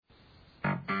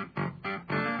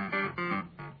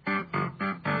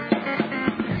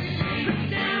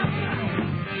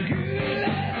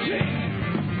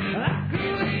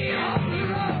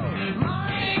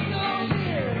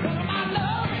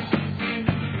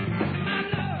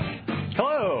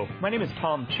My name is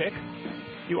Tom Chick.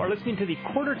 You are listening to the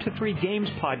Quarter to Three Games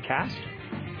podcast,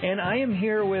 and I am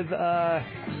here with,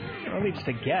 really just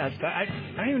a guest. I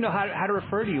don't even know how to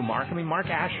refer to you, Mark. I mean, Mark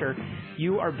Asher,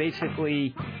 you are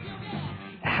basically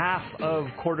half of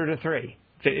Quarter to Three.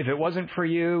 If it wasn't for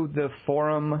you, the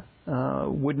forum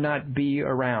would not be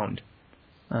around.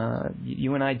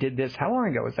 You and I did this. How long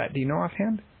ago was that? Do you know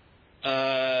offhand?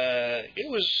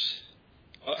 It was,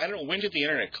 I don't know, when did the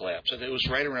internet collapse? It was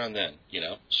right around then,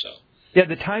 so. Yeah,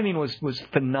 the timing was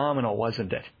phenomenal,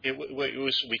 wasn't it? It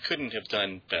was. We couldn't have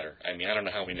done better. I mean, I don't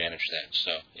know how we managed that,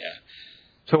 so, yeah.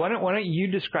 So why don't you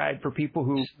describe for people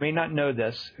who may not know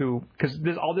this,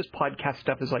 because all this podcast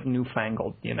stuff is like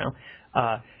newfangled,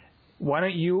 why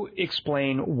don't you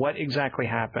explain what exactly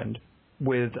happened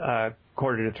with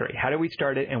Quarter to Three? How did we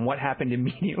start it, and what happened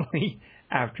immediately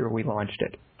after we launched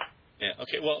it? Yeah.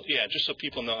 Okay. Well, yeah. Just so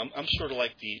people know, I'm sort of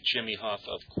like the Jimmy Hoff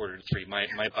of Quarter to Three.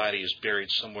 My body is buried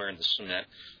somewhere in the cement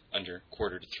under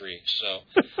Quarter to Three. So,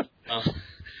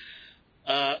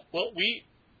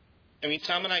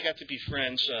 Tom and I got to be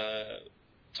friends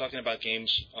talking about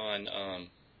games on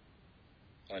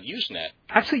Usenet.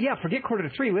 Actually, yeah. Forget Quarter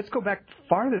to Three. Let's go back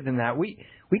farther than that. We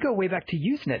go way back to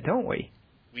Usenet, don't we?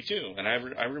 We do, and I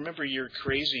remember your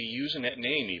crazy Usenet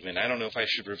name even. I don't know if I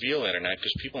should reveal that or not,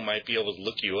 because people might be able to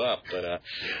look you up, but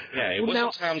it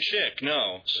wasn't Tom Chick,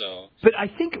 no. So. But I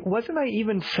think, wasn't I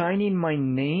even signing my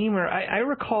name? Or I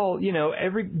recall,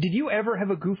 did you ever have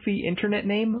a goofy internet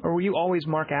name, or were you always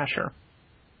Mark Asher?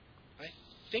 I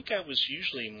think I was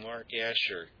usually Mark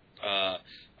Asher.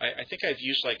 I think I've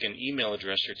used like an email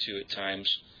address or two at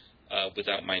times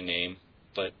without my name.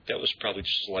 But that was probably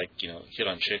just like, hit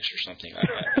on chicks or something.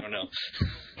 I don't know.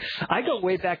 I go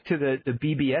way back to the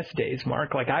BBS days,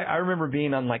 Mark. Like, I remember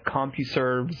being on, like,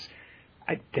 CompuServes.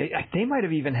 They might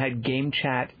have even had game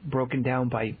chat broken down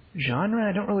by genre.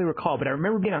 I don't really recall. But I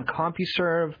remember being on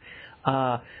CompuServe.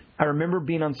 I remember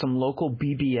being on some local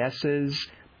BBSs.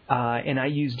 And I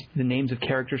used the names of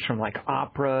characters from, like,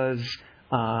 operas.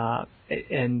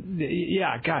 And,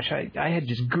 yeah, gosh, I had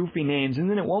just goofy names. And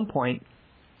then at one point,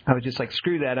 I was just like,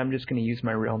 screw that, I'm just going to use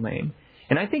my real name.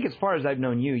 And I think as far as I've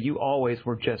known you, you always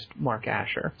were just Mark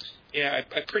Asher. Yeah,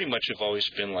 I pretty much have always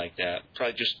been like that.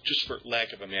 Probably just for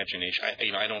lack of imagination.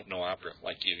 I don't know opera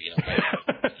like you,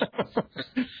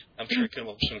 I'm sure I could come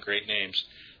up with some great names.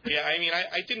 Yeah, I mean,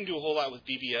 I didn't do a whole lot with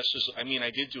BBSs. I mean,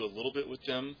 I did do a little bit with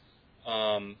them.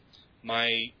 My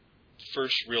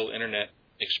first real internet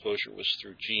exposure was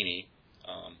through Genie.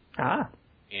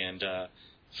 And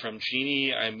from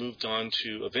Genie, I moved on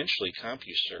to eventually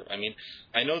CompuServe. I mean,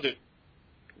 I know that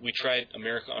we tried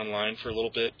America Online for a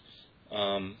little bit,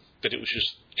 but it was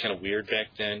just kind of weird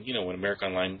back then. When America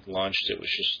Online launched, it was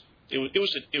just it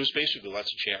was basically lots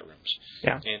of chat rooms.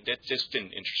 Yeah. And that just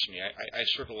didn't interest me. I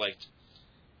sort of liked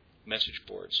message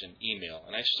boards and email,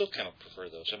 and I still kind of prefer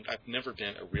those. I've never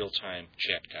been a real-time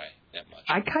chat guy that much.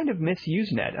 I kind of miss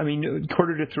Usenet. I mean,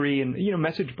 Quarter to Three and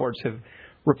message boards have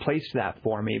replaced that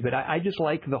for me, but I just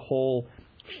like the whole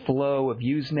flow of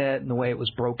Usenet and the way it was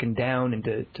broken down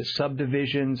into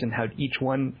subdivisions and how each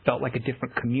one felt like a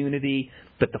different community,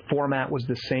 but the format was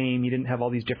the same. You didn't have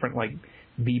all these different, like,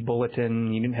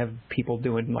 V-Bulletin. You didn't have people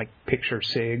doing, like, picture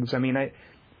SIGs. I mean, I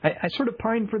sort of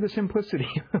pine for the simplicity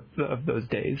of those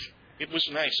days. It was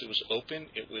nice. It was open.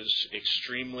 It was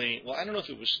extremely, well, I don't know if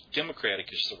it was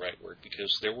democratic is the right word,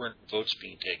 because there weren't votes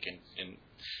being taken.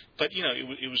 But,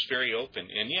 it was very open.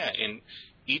 And, yeah, and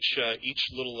each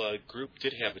little group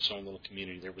did have its own little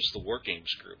community. There was the War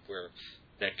Games group where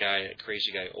that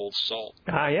crazy guy, Old Salt.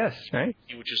 Yes, right.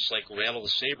 He would just, like, rattle the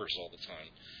sabers all the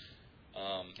time.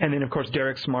 And then, of course,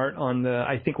 Derek Smart on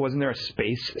I think, wasn't there a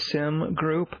Space Sim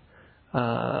group?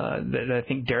 That I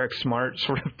think Derek Smart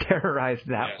sort of terrorized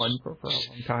that one for a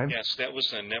long time. Yes, that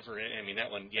was a never. I mean, that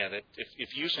one. Yeah, that if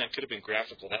Usenet could have been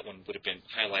graphical, that one would have been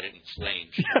highlighted in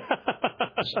flames.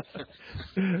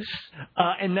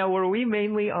 And now, were we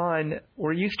mainly on?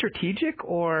 Were you strategic,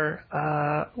 or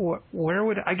where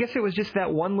would? I guess it was just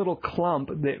that one little clump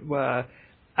that.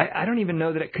 I don't even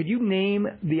know that. Could you name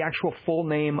the actual full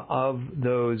name of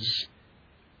those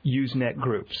Usenet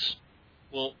groups?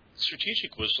 Well,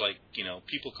 strategic was like,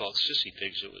 people called sissy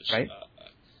pigs. It was right.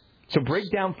 So break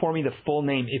down for me the full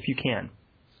name if you can.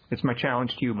 It's my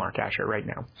challenge to you, Mark Asher, right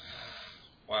now.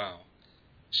 Wow,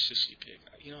 sissy pig.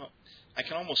 I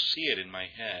can almost see it in my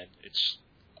head. It's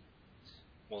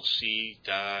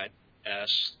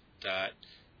C.S.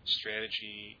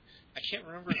 strategy. I can't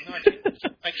remember. No,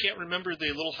 I can't remember the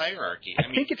little hierarchy. I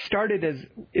think it started as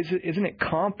isn't it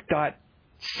comp.sys.ibm?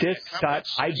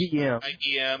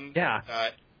 IBM. Yeah.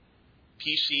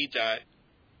 PC.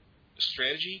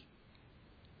 Strategy.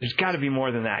 There's got to be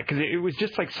more than that, because it was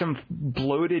just like some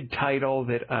bloated title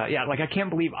that, like I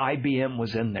can't believe IBM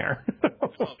was in there.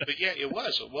 But yeah, it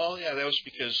was. Well, yeah, that was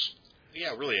because,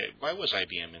 really, why was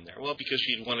IBM in there? Well, because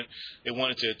they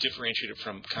wanted to differentiate it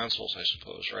from consoles, I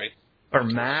suppose, right? Or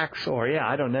Macs, or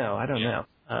I don't know.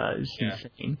 It's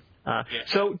insane.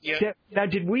 So now,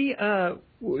 did we?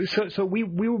 So we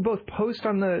were both post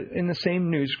in the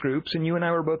same news groups, and you and I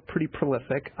were both pretty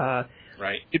prolific.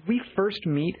 Right. Did we first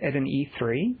meet at an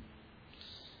E3?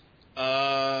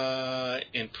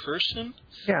 In person?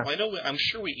 Yeah. Well, I'm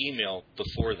sure we emailed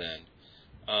before then.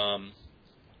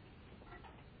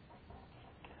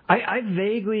 I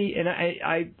vaguely, and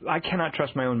I cannot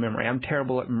trust my own memory. I'm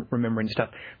terrible at remembering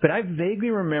stuff. But I vaguely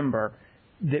remember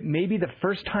that maybe the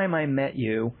first time I met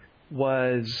you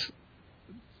was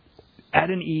at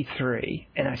an E3,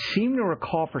 and I seem to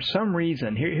recall for some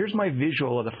reason, here's my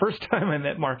visual of the first time I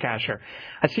met Mark Asher.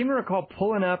 I seem to recall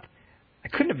pulling up, I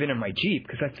couldn't have been in my Jeep,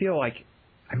 because I feel like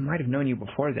I might have known you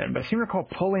before then, but I seem to recall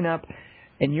pulling up,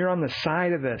 and you're on the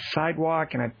side of the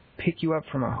sidewalk, and I pick you up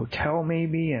from a hotel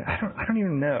maybe, and I don't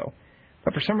even know.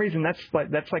 But for some reason,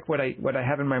 that's like what I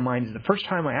have in my mind is the first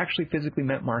time I actually physically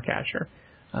met Mark Asher.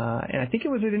 And I think it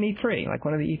was at an E3, like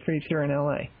one of the E3s here in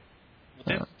L.A.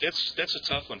 That's a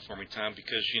tough one for me, Tom,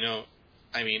 because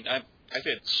I've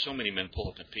had so many men pull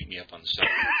up and pick me up on the side.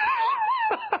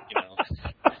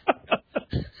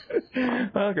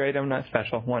 Well, great. I'm not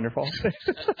special. Wonderful.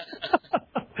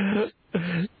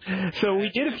 So we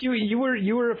did a few. You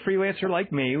were a freelancer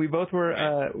like me. We both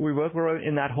were. We both were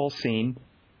in that whole scene.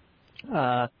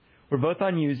 We're both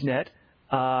on Usenet.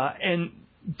 And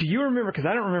do you remember? Because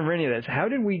I don't remember any of this. How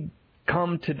did we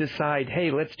come to decide? Hey,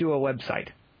 let's do a website.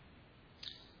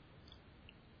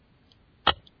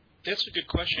 That's a good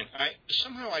question.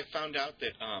 Somehow I found out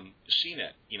that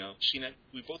CNET, CNET,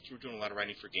 we both were doing a lot of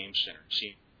writing for Game Center.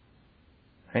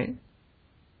 Right.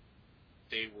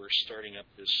 They were starting up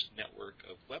this network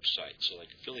of websites, so like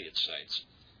affiliate sites,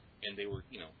 and they were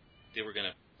going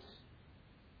to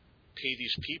pay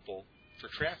these people for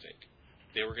traffic.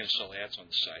 They were going to sell ads on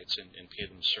the sites and pay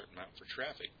them a certain amount for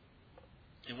traffic.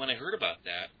 And when I heard about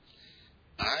that,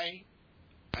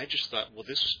 I just thought, well,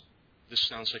 this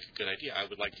sounds like a good idea. I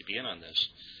would like to be in on this.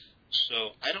 So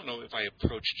I don't know if I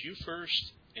approached you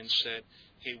first and said,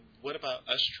 hey, what about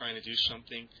us trying to do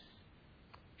something?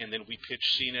 And then we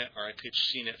pitched CNET, or I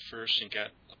pitched CNET first and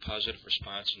got a positive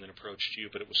response and then approached you.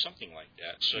 But it was something like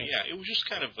that. So, it was just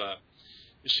kind of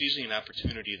seizing an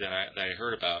opportunity that I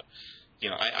heard about.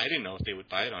 I didn't know if they would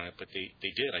bite on it, but they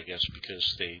did, I guess,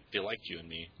 because they liked you and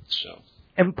me. So.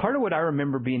 And part of what I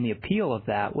remember being the appeal of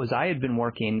that was I had been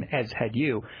working, as had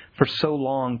you, for so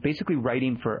long, basically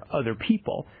writing for other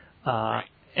people. Right.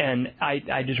 And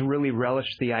I just really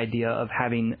relished the idea of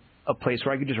having a place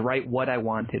where I could just write what I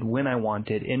wanted, when I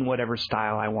wanted, in whatever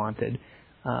style I wanted.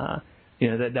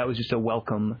 That was just a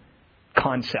welcome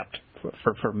concept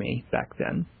for me back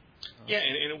then. Yeah,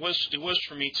 and it was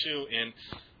for me too. And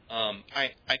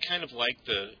I kind of like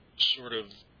the sort of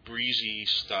breezy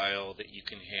style that you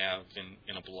can have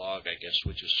in a blog, I guess,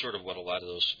 which is sort of what a lot of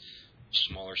those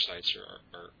smaller sites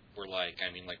were like.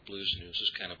 I mean, like Blues News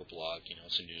is kind of a blog,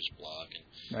 it's a news blog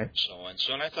and so on.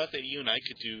 So, and I thought that you and I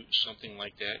could do something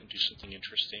like that and do something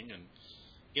interesting, and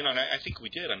and I think we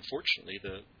did. Unfortunately,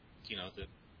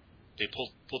 they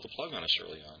pulled the plug on us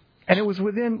early on. And it was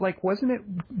within, wasn't it?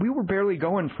 We were barely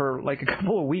going for a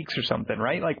couple of weeks or something,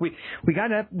 right? Like we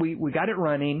got up, we got it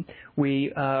running.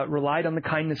 We relied on the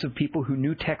kindness of people who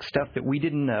knew tech stuff that we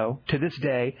didn't know. To this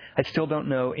day, I still don't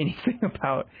know anything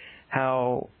about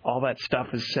how all that stuff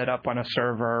is set up on a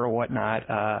server or whatnot.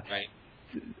 Right.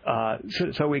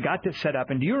 So we got this set up.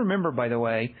 And do you remember, by the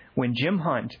way, when Jim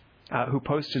Hunt, who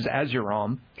posts as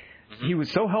Azurom, he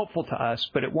was so helpful to us,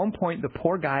 but at one point the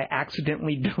poor guy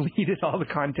accidentally deleted all the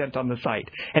content on the site.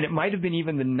 And it might have been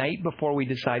even the night before we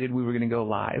decided we were going to go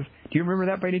live. Do you remember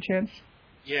that by any chance?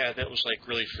 Yeah, that was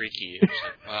really freaky. It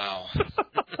was wow.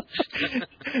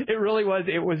 It really was.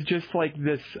 It was just like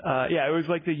this. It was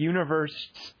like the universe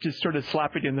just sort of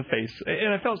slapping you in the face.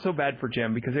 And I felt so bad for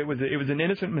Jim because it was an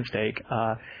innocent mistake.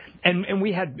 And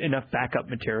we had enough backup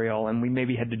material, and we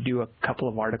maybe had to do a couple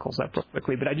of articles up real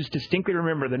quickly. But I just distinctly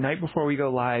remember the night before we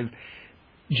go live,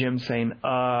 Jim saying,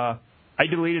 I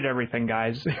deleted everything,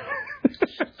 guys.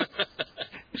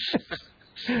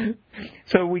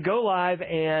 So we go live,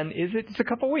 and it's a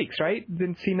couple weeks, right?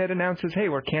 Then CNET announces, hey,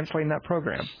 we're canceling that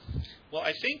program. Well,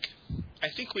 I think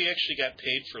we actually got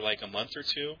paid for a month or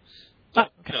two.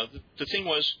 But, the thing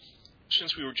was,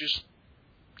 since we were just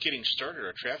getting started,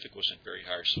 our traffic wasn't very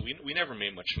high, so we never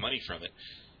made much money from it.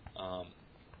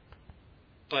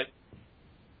 But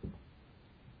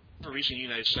the reason you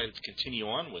and I decided to continue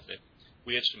on with it,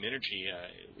 we had some energy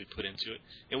we put into it,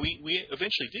 and we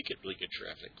eventually did get really good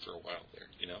traffic for a while there,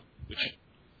 which.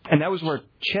 And that was where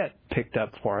Chet picked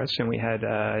up for us, and we had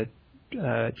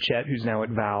Chet, who's now at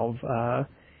Valve,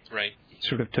 right.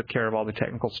 Sort of took care of all the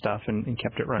technical stuff and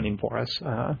kept it running for us.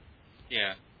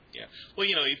 Yeah. Well,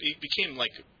 it became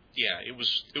like, it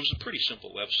was a pretty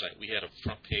simple website. We had a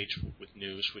front page with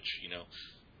news, which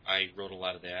I wrote a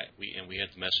lot of that. We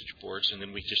had the message boards, and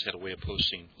then we just had a way of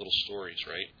posting little stories,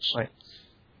 right? So, right.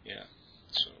 Yeah.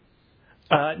 So.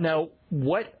 Now,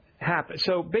 what happened?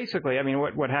 So basically, I mean,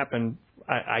 what happened?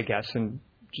 I guess, and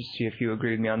just see if you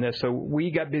agree with me on this. So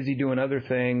we got busy doing other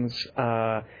things.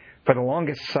 For the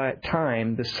longest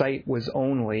time, the site was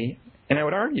only, and I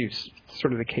would argue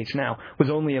sort of the case now,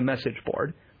 was only a message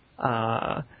board.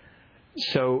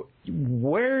 So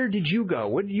where did you go?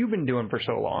 What have you been doing for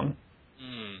so long?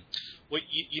 Well,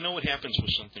 you know what happens with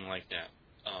something like that?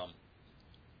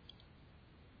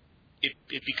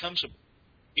 It becomes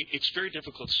it's very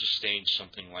difficult to sustain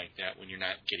something like that when you're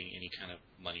not getting any kind of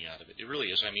money out of it. It really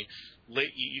is. I mean,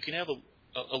 you can have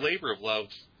a labor of love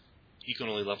you can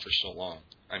only love for so long.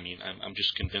 I mean, I'm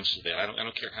just convinced of that. I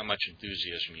don't care how much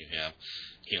enthusiasm you have.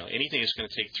 Anything that's going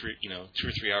to take 2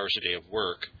 or 3 hours a day of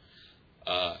work,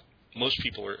 most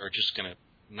people are just going to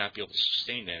not be able to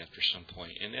sustain that after some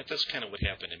point. And that's kind of what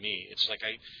happened to me. It's like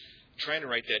trying to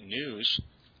write that news.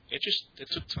 It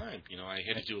took time. I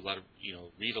had to do a lot of,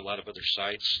 read a lot of other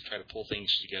sites, try to pull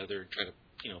things together, try to,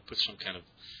 put some kind of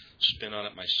spin on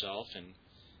it myself, and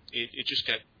it just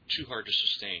got too hard to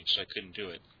sustain, so I couldn't do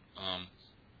it.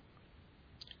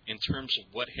 In terms of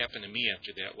what happened to me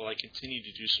after that, well, I continued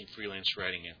to do some freelance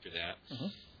writing after that.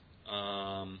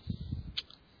 Mm-hmm.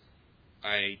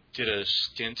 I did a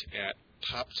stint at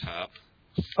PopTop.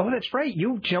 Oh, that's right.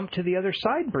 You jumped to the other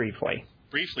side briefly.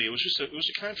 Briefly, it was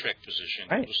a contract position.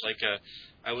 Right. It was like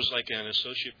I was like an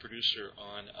associate producer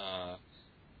on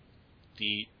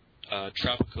the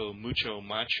Tropico Mucho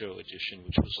Macho edition,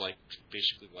 which was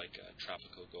basically like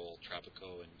Tropico Gold,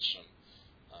 Tropico, and some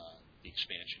the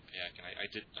expansion pack. And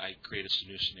I created some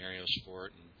new scenarios for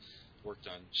it and worked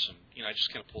on some. I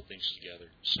just kind of pulled things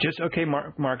together. So,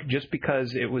 Mark. Just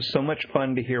because it was so much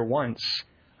fun to hear once,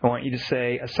 I want you to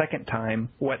say a second time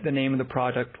what the name of the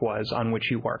product was on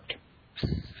which you worked.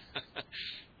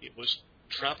 It was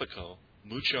Tropico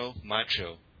Mucho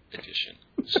Macho edition.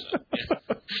 So,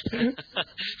 it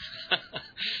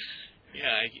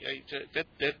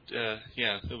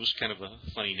was kind of a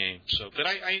funny name. So, but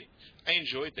I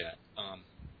enjoyed that.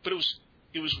 But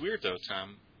it was weird though,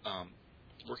 Tom,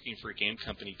 working for a game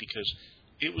company, because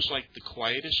it was like the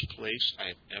quietest place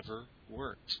I've ever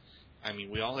worked. I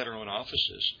mean, we all had our own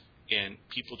offices, and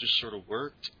people just sort of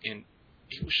worked, and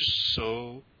it was just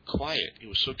so quiet. It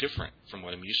was so different from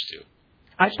what I'm used to.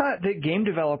 I thought that game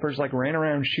developers ran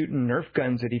around shooting Nerf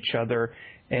guns at each other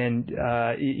and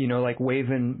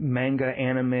waving manga,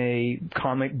 anime,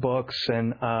 comic books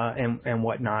and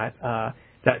whatnot.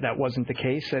 That wasn't the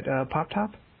case at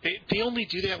PopTop? They only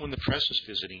do that when the press is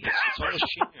visiting. It's all a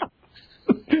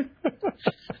shame.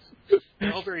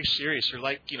 They're all very serious. They're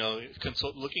looking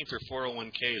for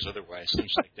 401ks otherwise,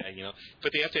 things like that,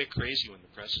 But they have to act crazy when the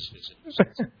press is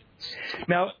visiting.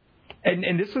 Now,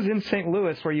 and this was in St.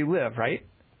 Louis where you live, right?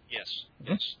 Yes.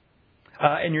 Yes.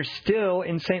 And you're still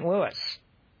in St. Louis.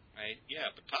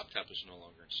 But PopTop is no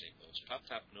longer in St. Louis.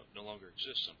 PopTop no longer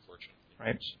exists, unfortunately.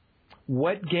 Right.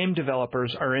 What game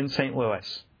developers are in St.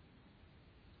 Louis?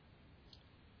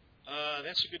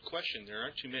 That's a good question. There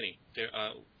aren't too many.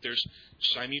 There's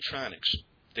Simutronics.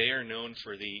 They are known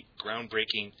for the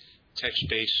groundbreaking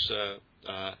text-based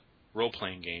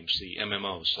role-playing games, the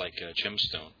MMOs like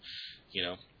Gemstone.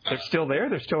 They're still there?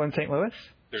 They're still in St. Louis?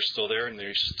 They're still there, and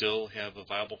they still have a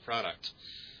viable product.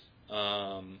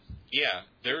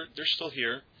 They're still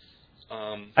here.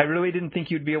 I really didn't think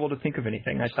you'd be able to think of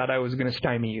anything. I thought I was going to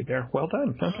stymie you there. Well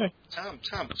done. Okay. Tom,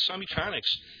 but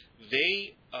Simutronics,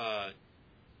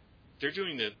 they're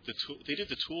doing they did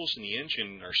the tools in the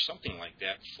engine or something like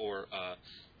that for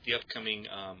the upcoming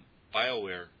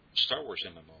BioWare Star Wars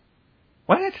MMO.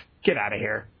 What? Get out of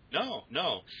here.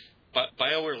 No. But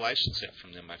BioWare licensed that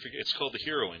from them. I forget. It's called the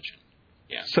Hero Engine.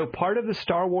 Yeah. So part of the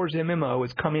Star Wars MMO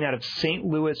is coming out of St.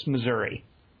 Louis, Missouri.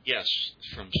 Yes,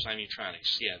 from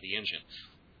Simutronics. Yeah, the engine.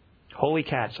 Holy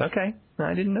cats. Okay.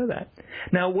 I didn't know that.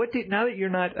 Now, now that you're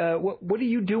not, what are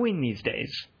you doing these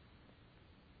days?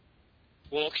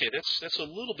 Well, okay, that's a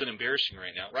little bit embarrassing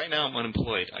right now. Right now I'm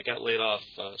unemployed. I got laid off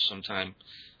some time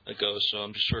ago, so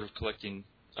I'm just sort of collecting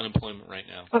unemployment right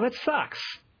now. Oh, that sucks.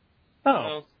 Oh.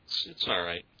 Well, It's all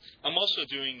right. I'm also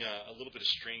doing a little bit of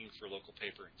stringing for a local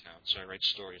paper in town, so I write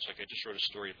stories. Like I just wrote a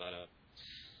story about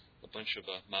a bunch of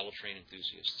model train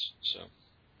enthusiasts. So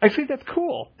actually, that's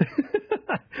cool.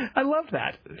 I love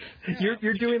that. Yeah,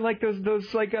 You're doing like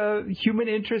those like human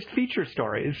interest feature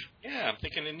stories. yeah, I'm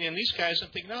thinking, and these guys, I'm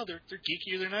thinking, no, they're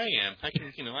geekier than I am. I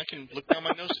can look down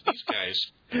my nose at these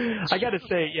guys. I got to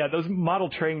say, yeah, those model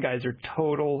train guys are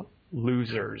total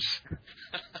losers.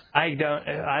 I don't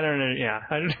know. Yeah,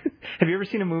 have you ever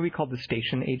seen a movie called The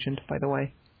Station Agent? By the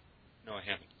way. No, I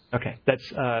haven't. Okay,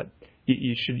 that's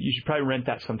you should probably rent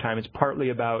that sometime. It's partly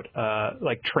about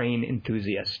like train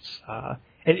enthusiasts.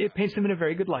 It paints them in a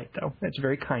very good light, though. It's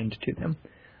very kind to them.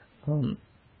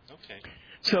 Okay.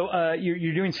 So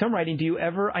you're doing some writing. Do you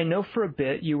ever? I know for a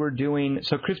bit you were doing.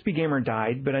 So Crispy Gamer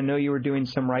died, but I know you were doing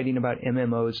some writing about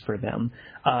MMOs for them.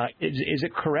 Is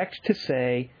it correct to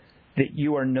say that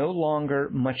you are no longer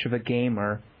much of a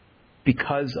gamer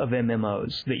because of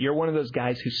MMOs? That you're one of those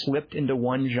guys who slipped into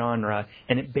one genre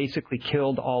and it basically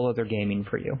killed all other gaming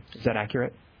for you? Is that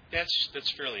accurate?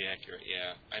 That's fairly accurate.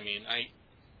 Yeah. I mean, I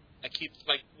keep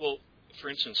for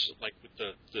instance, like with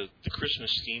the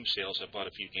Christmas Steam sales, I bought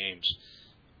a few games,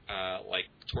 like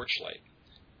Torchlight,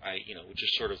 which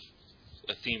is sort of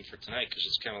a theme for tonight because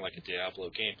it's kind of like a Diablo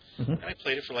game. Mm-hmm. And I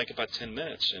played it for like about 10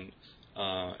 minutes, and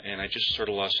I just sort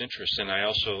of lost interest. And I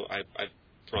also I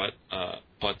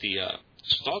bought the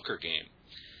Stalker game,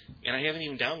 and I haven't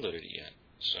even downloaded it yet.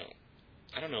 So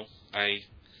I don't know.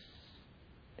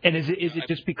 And is it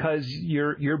just because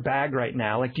your bag right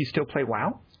now? Like, do you still play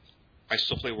WoW? I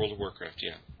still play World of Warcraft,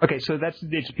 yeah. Okay, so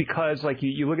it's because like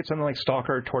you look at something like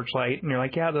Stalker or Torchlight and you're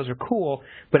like, yeah, those are cool,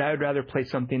 but I would rather play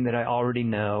something that I already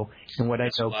know and what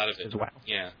that's I know a lot of it. is WoW.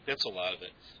 Yeah, that's a lot of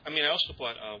it. I mean, I also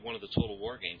bought one of the Total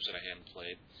War games that I hadn't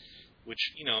played,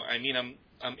 which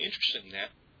I'm interested in that.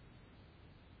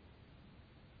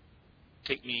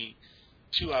 Take me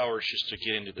 2 hours just to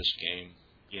get into this game.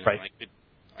 Right.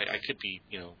 I could be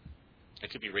I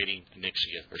could be raiding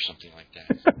Onyxia or something like that.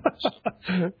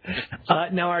 So.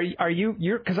 Now, are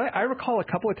you're because I recall a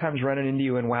couple of times running into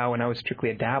you in WoW when I was strictly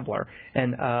a dabbler,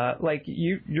 and like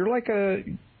you're like are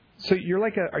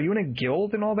you in a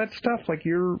guild and all that stuff? Like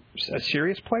you're a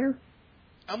serious player?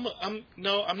 I'm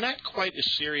not quite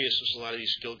as serious as a lot of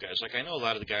these guild guys. Like I know a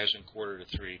lot of the guys in Quarter to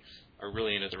Three are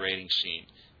really into the raiding scene,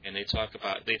 and they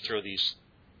throw these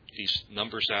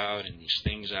numbers out and these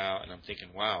things out, and I'm thinking,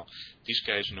 wow, these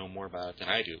guys know more about it than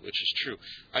I do, which is true.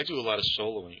 I do a lot of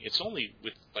soloing. It's only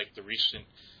with like the recent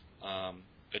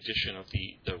edition of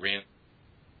the rant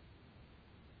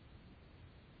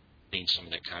seeing some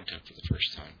of that content for the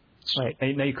first time. So, right.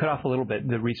 Now you cut off a little bit.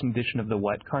 The recent edition of the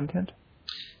what content?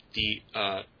 The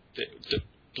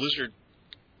Blizzard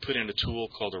put in a tool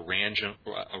called a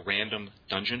random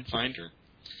dungeon finder.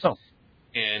 Oh.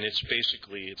 And it's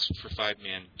for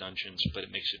 5-man dungeons, but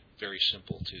it makes it very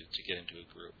simple to get into a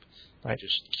group. Right. You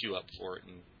just queue up for it,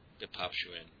 and it pops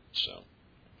you in. So.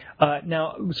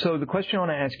 Now, so the question I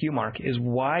want to ask you, Mark, is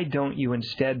why don't you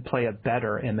instead play a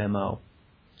better MMO?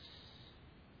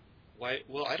 Why?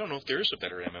 Well, I don't know if there is a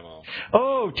better MMO.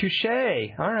 Oh, touche.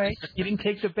 All right. You didn't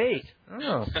take the bait.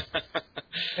 Oh.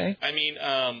 Okay. I mean,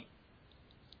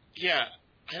 yeah,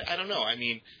 I don't know. I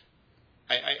mean,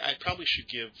 I probably should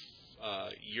give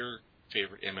your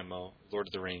favorite MMO, Lord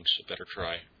of the Rings, a better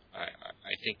try.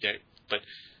 I think that, but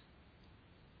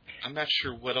I'm not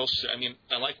sure what else. I mean,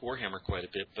 I like Warhammer quite a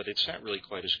bit, but it's not really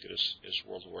quite as good as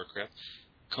World of Warcraft.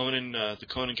 Conan, the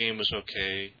Conan game was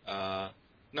okay.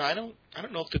 No, I don't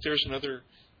know if there's another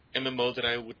MMO that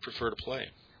I would prefer to play.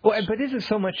 Well, but isn't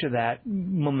so much of that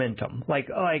momentum?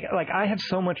 Like I have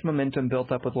so much momentum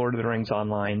built up with Lord of the Rings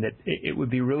Online that it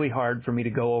would be really hard for me to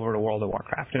go over to World of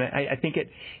Warcraft. And I think it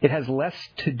has less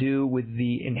to do with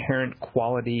the inherent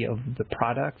quality of the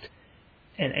product,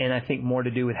 and I think more to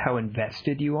do with how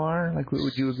invested you are. Like,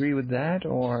 would you agree with that?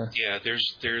 Or yeah,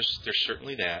 there's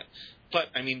certainly that. But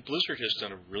I mean, Blizzard has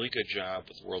done a really good job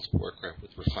with World of Warcraft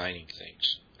with refining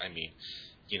things. I mean.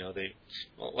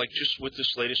 Like just with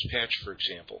this latest patch, for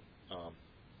example,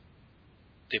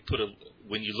 they put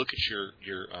when you look at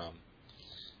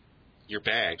your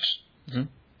bags, mm-hmm.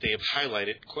 they have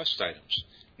highlighted quest items.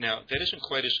 Now that isn't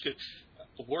quite as good.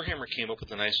 Warhammer came up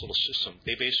with a nice little system.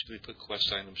 They basically put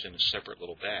quest items in a separate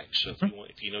little bag. So mm-hmm.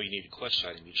 if you know you need a quest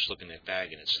item, you just look in that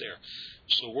bag and it's there.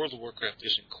 So World of Warcraft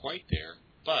isn't quite there,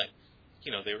 but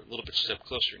they're a little bit step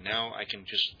closer. Now I can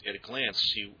just at a glance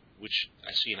see. Which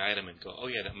I see an item and go, oh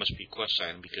yeah, that must be a quest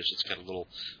item because it's got a little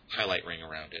highlight ring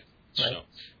around it. Right. So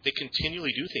they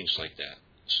continually do things like that.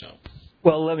 So,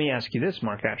 well, let me ask you this,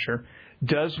 Mark Asher: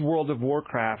 does World of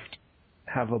Warcraft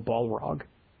have a Balrog?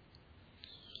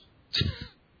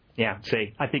 Yeah,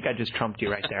 see, I think I just trumped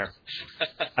you right there.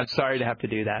 I'm sorry to have to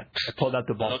do that. I pulled out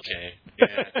the ball. Okay.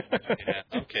 Yeah.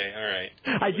 Okay. All right.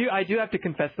 I do have to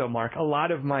confess, though, Mark, a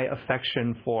lot of my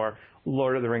affection for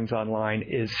Lord of the Rings Online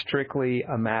is strictly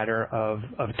a matter of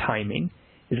timing.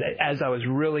 As I was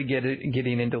really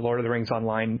getting into Lord of the Rings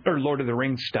Online, or Lord of the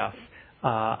Rings stuff,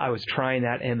 I was trying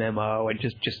that MMO, and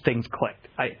just things clicked.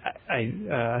 I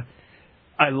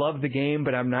love the game,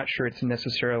 but I'm not sure it's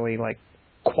necessarily like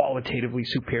qualitatively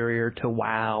superior to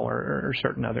WoW or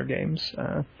certain other games.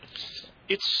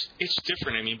 It's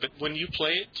different. I mean, but when you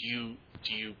play it, do you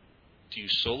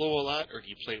solo a lot, or do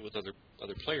you play it with other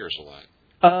players a lot?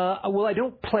 Well, I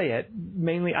don't play it.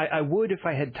 Mainly, I would if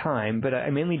I had time, but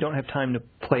I mainly don't have time to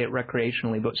play it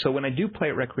recreationally. But so when I do play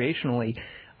it recreationally,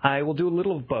 I will do a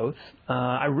little of both.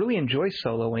 I really enjoy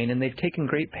soloing, and they've taken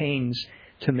great pains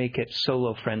to make it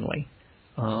solo friendly.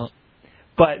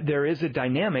 But there is a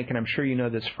dynamic, and I'm sure you know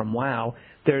this from WoW,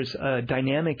 there's a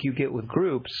dynamic you get with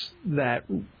groups that,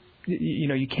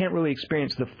 you can't really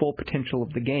experience the full potential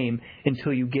of the game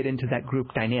until you get into that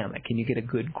group dynamic and you get a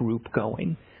good group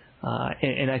going.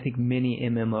 And I think many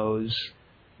MMOs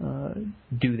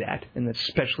do that, and that's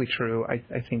especially true, I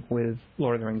think, with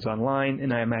Lord of the Rings Online,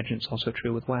 and I imagine it's also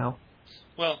true with WoW.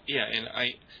 Well, yeah, and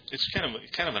it's kind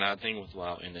of an odd thing with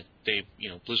WoW in that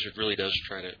Blizzard really does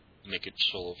try to make it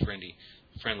solo friendly,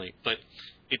 but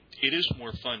it is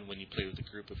more fun when you play with a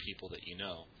group of people that you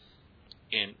know.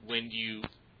 And when you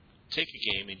take a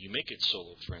game and you make it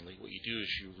solo friendly, what you do is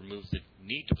you remove the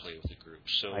need to play with a group.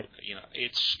 So right.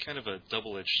 It's kind of a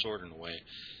double-edged sword in a way.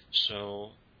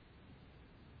 So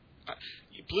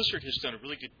Blizzard has done a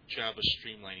really good job of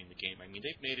streamlining the game. I mean,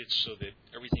 they've made it so that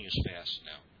everything is fast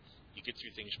now. You get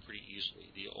through things pretty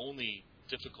easily. The only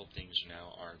difficult things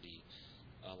now are the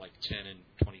like 10 and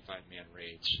 25-man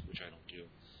raids, which I don't do.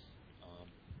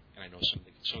 And I know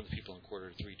some of the people in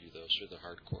Quarter 3 do those. They're the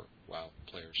hardcore WoW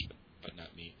players, but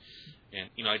not me.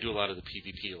 And I do a lot of the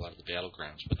PvP, a lot of the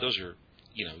battlegrounds. But those are,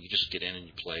 you just get in and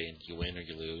you play, and you win or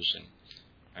you lose. And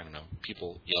I don't know,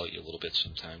 people yell at you a little bit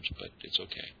sometimes, but it's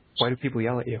okay. Why do people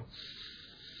yell at you?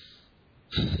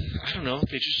 I don't know.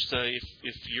 They just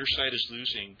if your side is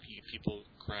losing, you get people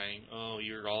crying, "Oh,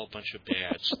 you're all a bunch of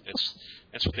bads."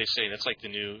 That's what they say. That's like the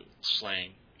new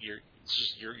slang. You're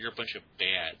a bunch of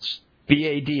bads.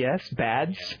 BADS,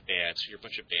 bads. Yeah, bads. You're a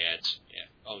bunch of bads. Yeah.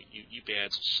 Oh, you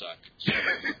bads suck. So.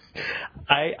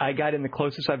 I got in the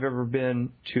closest I've ever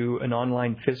been to an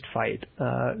online fist fight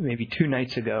maybe 2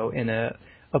 nights ago in a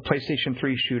PlayStation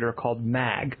 3 shooter called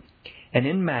MAG. And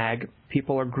in MAG,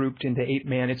 people are grouped into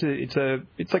 8-man. It's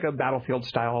like a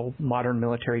Battlefield-style modern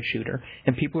military shooter,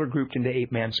 and people are grouped into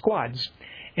 8-man squads.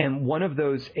 And one of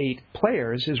those 8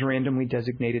 players is randomly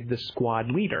designated the squad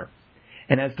leader.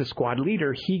 And as the squad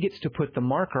leader, he gets to put the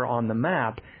marker on the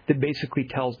map that basically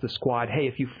tells the squad, hey,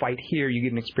 if you fight here, you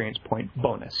get an experience point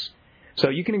bonus. So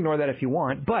you can ignore that if you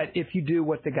want, but if you do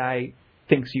what the guy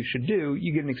thinks you should do,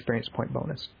 you get an experience point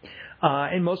bonus.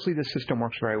 And mostly the system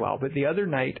works very well. But the other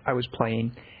night I was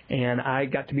playing, and I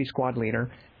got to be squad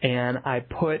leader, and I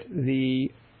put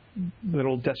the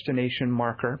little destination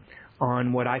marker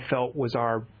on what I felt was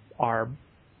our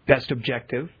best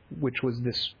objective, which was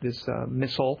this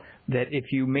missile that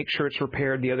if you make sure it's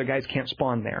repaired, the other guys can't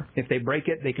spawn there. If they break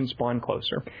it, they can spawn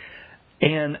closer.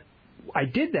 And I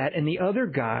did that, and another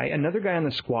guy on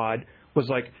the squad was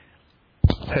like,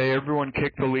 hey, everyone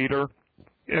kick the leader.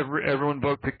 Everyone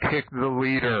vote to kick the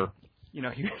leader. He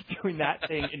was doing that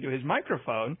thing into his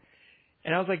microphone.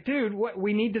 And I was like, dude,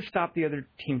 we need to stop the other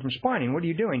team from spawning. What are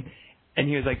you doing? And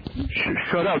he was like,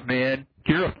 shut up, man.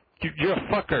 You're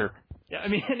a fucker. Yeah, I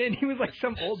mean, and he was like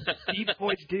some old deep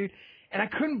voice dude. And I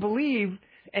couldn't believe,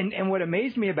 and what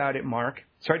amazed me about it, Mark,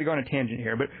 sorry to go on a tangent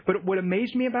here, but what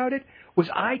amazed me about it was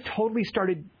I totally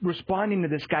started responding to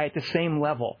this guy at the same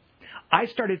level. I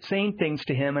started saying things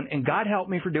to him, and God help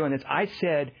me for doing this. I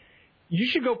said, you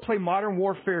should go play Modern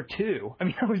Warfare 2. I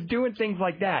mean, I was doing things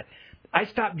like that. I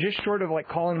stopped just short of like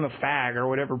calling him a fag or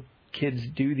whatever kids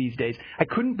do these days. I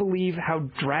couldn't believe how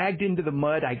dragged into the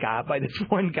mud I got by this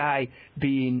one guy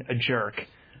being a jerk.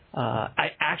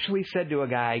 I actually said to a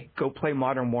guy, go play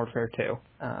Modern Warfare 2.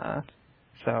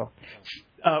 Tom.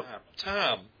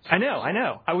 I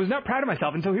know. I was not proud of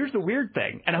myself. And so here's the weird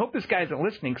thing, and I hope this guy isn't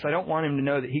listening because I don't want him to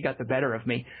know that he got the better of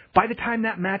me. By the time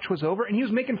that match was over, and he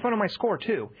was making fun of my score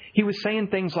too. He was saying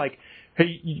things like,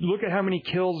 hey, look at how many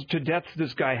kills to death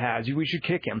this guy has. We should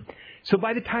kick him. So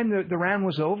by the time the round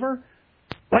was over,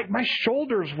 like my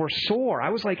shoulders were sore.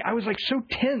 I was like so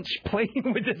tense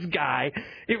playing with this guy.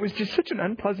 It was just such an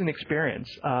unpleasant experience.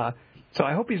 So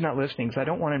I hope he's not listening because I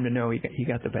don't want him to know he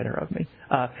got the better of me.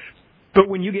 But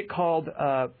when you get called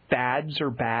bads or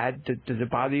bad, does it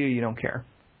bother you? You don't care.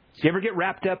 Do you ever get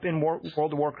wrapped up in World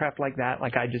of Warcraft like that,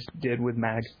 like I just did with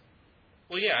Mag?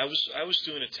 Well, yeah, I was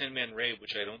doing a 10-man raid,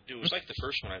 which I don't do. It was like the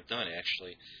first one I've done,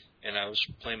 actually. And I was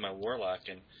playing my Warlock,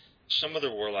 and some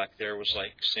other Warlock there was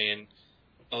like saying,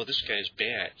 "Oh, this guy's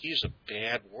bad. He's a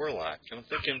bad Warlock." And I'm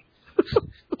thinking,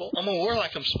 well, I'm a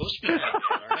Warlock. I'm supposed to be bad,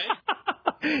 all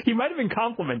right? He might have been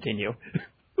complimenting you.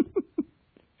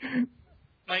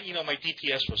 My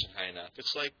DPS wasn't high enough.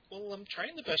 It's like, well, I'm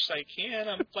trying the best I can.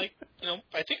 I'm like,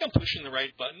 I think I'm pushing the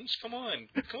right buttons. Come on,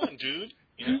 dude.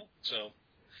 So.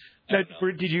 Now,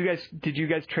 did you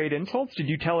guys trade insults? Did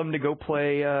you tell him to go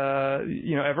play,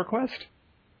 EverQuest?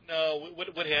 No.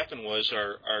 What happened was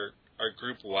our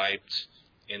group wiped,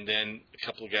 and then a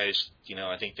couple of guys,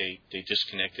 I think they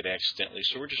disconnected accidentally.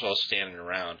 So we're just all standing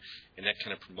around, and that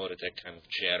kind of promoted that kind of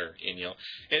chatter. And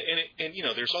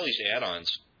there's all these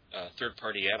add-ons.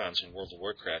 Third-party add-ons in World of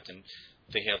Warcraft, and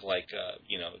they have like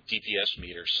DPS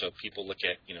meters, so people look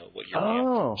at what your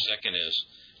per second is.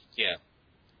 Yeah,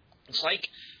 it's like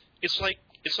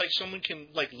someone can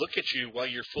like look at you while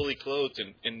you're fully clothed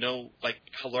and know like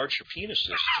how large your penis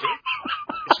is.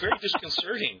 It's very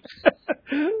disconcerting.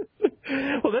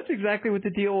 Well, that's exactly what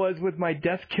the deal was with my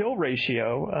death kill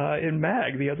ratio in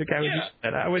Mag. The other guy was,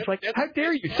 and I was like, "How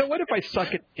dare you?" So what if I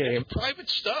suck at the game? That's private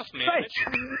stuff, man. Right.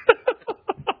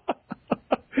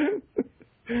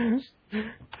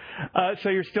 So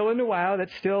you're still into WoW.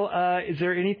 That's still. Is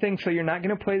there anything? So you're not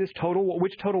going to play this Total.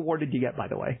 Which Total War did you get, by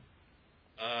the way?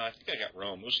 I think I got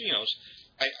Rome. It was,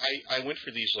 I went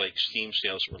for these like Steam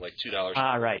sales that were like $2.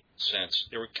 Right. Cents.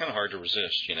 They were kind of hard to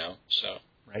resist, So.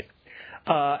 Right.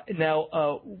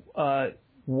 Now,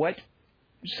 what?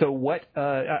 So what?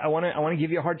 I want to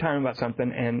give you a hard time about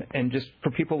something, and just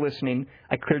for people listening,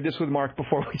 I cleared this with Mark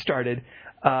before we started.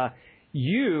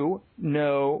 You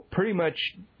know pretty much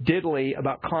diddly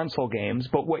about console games,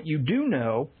 but what you do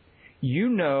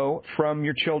know, from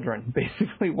your children,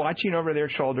 basically watching over their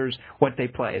shoulders what they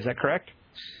play. Is that correct?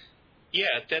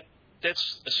 Yeah,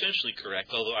 that's essentially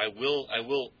correct. Although I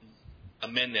will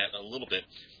amend that a little bit.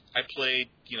 I played,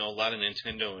 a lot of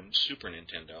Nintendo and Super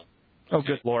Nintendo. Okay? Oh,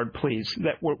 good Lord, please!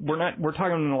 That we're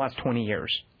talking in the last 20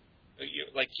 years.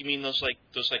 You mean those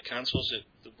consoles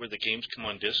where the games come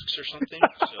on discs or something?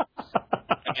 So,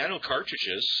 I know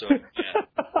cartridges, so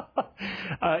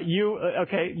yeah.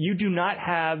 You do not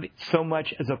have so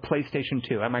much as a PlayStation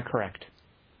 2. Am I correct?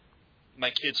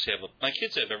 My kids have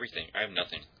everything. I have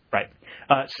nothing. Right.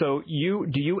 So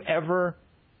do you ever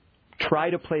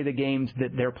try to play the games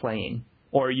that they're playing,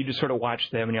 or you just sort of watch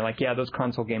them and you're like, yeah, those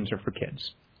console games are for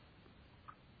kids?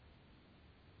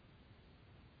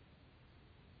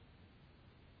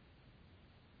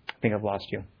 I think I've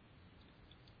lost you.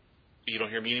 You don't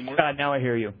hear me anymore? Now I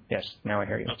hear you. Yes, now I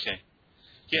hear you. Okay.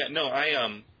 Yeah, no,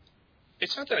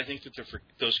 it's not that I think that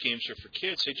those games are for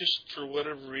kids. They just, for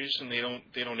whatever reason, they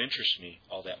don't interest me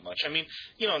all that much. I mean,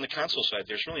 on the console side,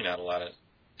 there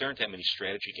aren't that many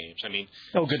strategy games. I mean,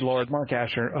 oh, good Lord, Mark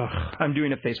Asher. Ugh, I'm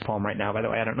doing a facepalm right now, by the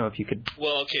way. I don't know if you could.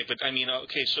 Well, okay, but I mean,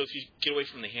 so if you get away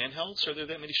from the handhelds, are there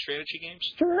that many strategy games?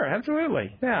 Sure,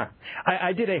 absolutely, yeah.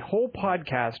 I did a whole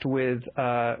podcast with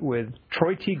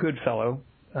Troy T. Goodfellow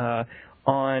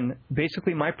on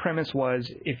basically my premise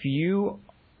was if you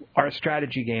are a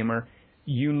strategy gamer,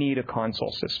 you need a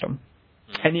console system.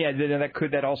 Mm-hmm. And yeah,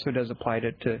 that also does apply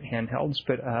to handhelds,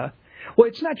 but. Well,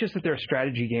 it's not just that there are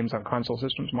strategy games on console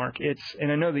systems, Mark.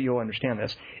 And I know that you'll understand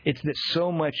this. It's that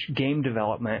so much game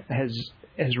development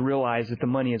has realized that the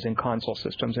money is in console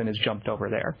systems and has jumped over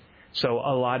there. So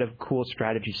a lot of cool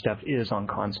strategy stuff is on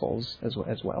consoles as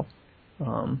well.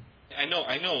 I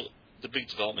know the big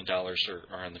development dollars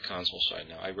are on the console side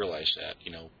now. I realize that.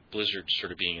 Blizzard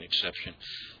sort of being an exception,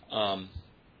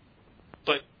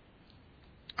 but.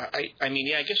 I mean,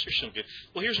 yeah, I guess there's some good.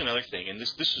 Well, here's another thing, and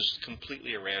this is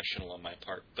completely irrational on my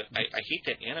part, but I hate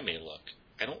that anime look.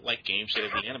 I don't like games that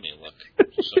have the anime look.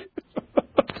 So,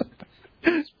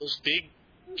 those big,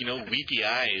 weepy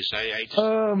eyes. I just.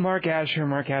 Oh, Mark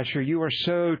Asher, you are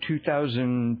so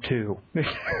 2002. Yeah,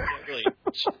 really.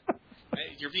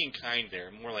 You're being kind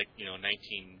there. More like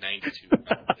 1992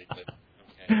 probably, but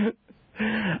okay.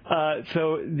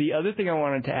 So the other thing I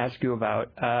wanted to ask you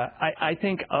about, I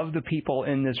think of the people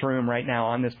in this room right now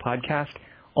on this podcast,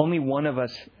 only one of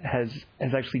us has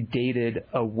actually dated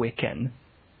a Wiccan,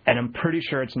 and I'm pretty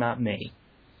sure it's not me.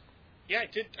 Yeah, I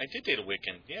did date a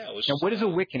Wiccan. Yeah, it was. Now, what is a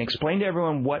Wiccan? Explain to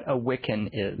everyone what a Wiccan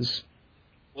is.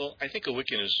 Well, I think a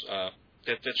Wiccan is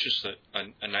that's just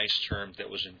a nice term that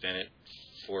was invented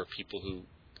for people who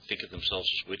think of themselves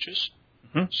as witches.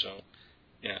 Mm-hmm. So,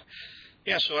 yeah.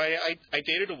 Yeah, so I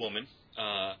dated a woman,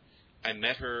 I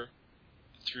met her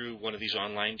through one of these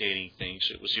online dating things.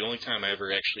 It was the only time I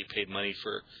ever actually paid money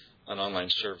for an online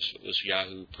service. It was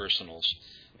Yahoo Personals.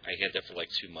 I had that for like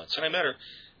 2 months, and I met her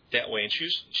that way. And she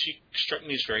struck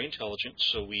me as very intelligent.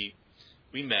 So we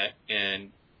met,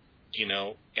 and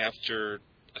after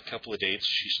a couple of dates,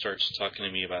 she starts talking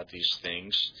to me about these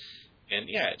things, and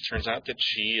it turns out that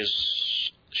she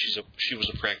was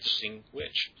a practicing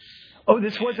witch. Oh,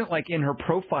 this wasn't like in her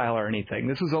profile or anything.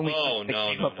 This was only. No.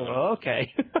 Oh,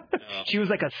 okay. No. She was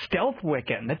like a stealth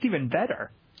Wiccan. That's even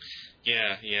better.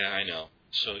 Yeah, I know.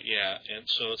 So and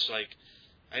so it's like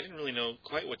I didn't really know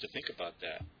quite what to think about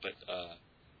that, but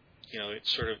it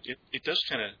sort of it does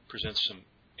kind of present some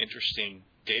interesting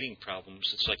dating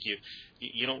problems. It's like you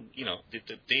don't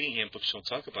the dating handbooks don't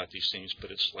talk about these things, but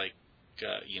it's like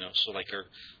so like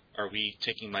are we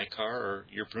taking my car or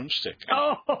your broomstick?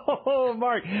 Oh,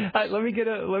 Mark, let me get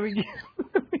a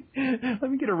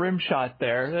rim shot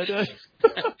there.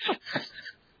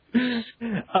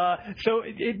 So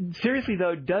seriously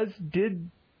though,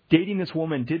 did dating this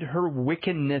woman, did her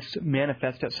Wiccanness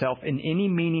manifest itself in any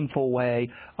meaningful way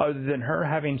other than her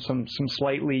having some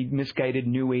slightly misguided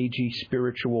New Agey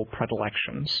spiritual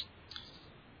predilections?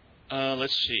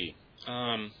 Let's see.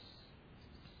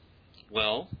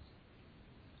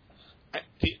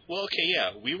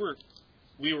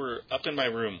 We were up in my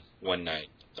room one night.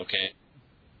 Okay.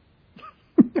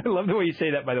 I love the way you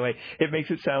say that. By the way, it makes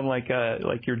it sound like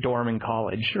your dorm in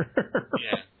college.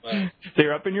 Yeah. Well, so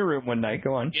you're up in your room one night.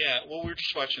 Go on. Yeah. Well, we were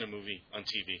just watching a movie on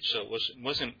TV, so it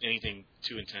wasn't anything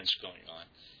too intense going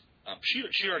on.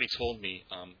 She already told me.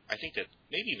 I think that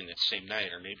maybe even that same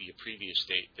night or maybe a previous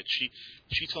date that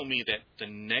she told me that the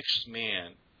next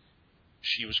man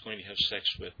she was going to have sex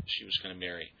with, she was going to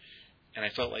marry. And I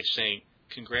felt like saying,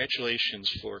 congratulations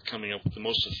for coming up with the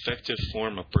most effective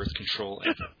form of birth control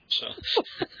ever.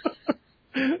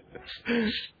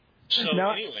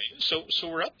 Anyway, so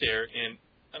we're up there,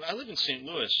 and I live in St.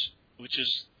 Louis, which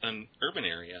is an urban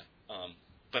area,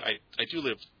 but I do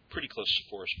live pretty close to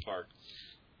Forest Park.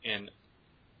 And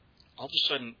all of a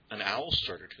sudden, an owl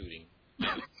started hooting.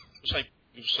 It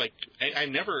was like I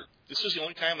never. This is the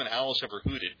only time an owl has ever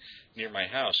hooted near my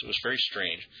house. It was very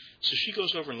strange. So she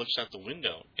goes over and looks out the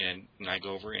window, and I go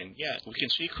over, and we can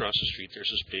see across the street.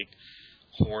 There's this big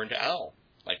horned owl,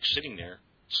 like sitting there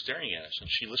staring at us, and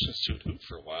she listens to it hoot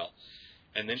for a while,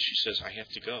 and then she says, "I have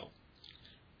to go."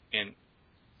 And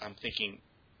I'm thinking,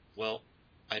 well,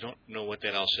 I don't know what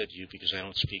that owl said to you because I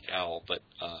don't speak owl, but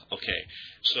okay.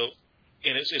 So,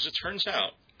 and as it turns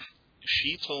out,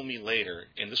 she told me later,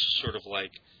 and this is sort of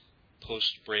like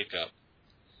post-breakup,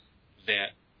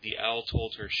 that the owl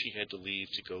told her she had to leave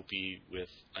to go be with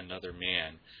another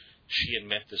man. She had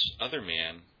met this other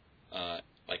man,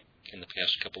 like in the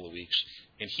past couple of weeks,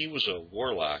 and he was a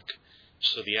warlock.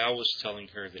 So the owl was telling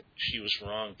her that she was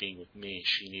wrong being with me.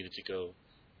 She needed to go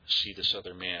see this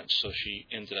other man. So she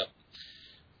ended up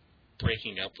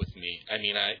breaking up with me. I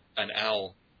mean, an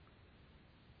owl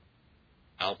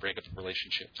break up a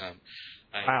relationship, Tom.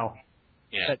 Wow.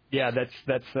 Yeah. That's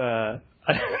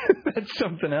that's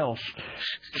something else.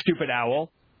 Stupid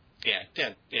owl.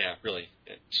 Yeah, really.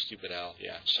 Stupid owl,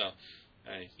 yeah. So,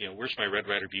 where's my Red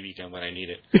Ryder BB gun when I need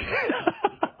it?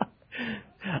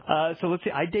 So let's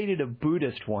see. I dated a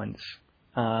Buddhist once,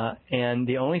 and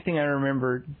the only thing I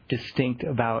remember distinct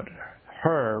about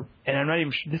her, and I'm not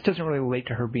even sure, this doesn't really relate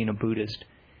to her being a Buddhist.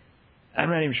 I'm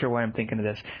not even sure why I'm thinking of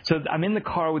this. So I'm in the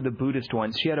car with the Buddhist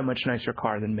one. She had a much nicer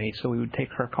car than me, so we would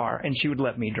take her car, and she would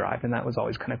let me drive, and that was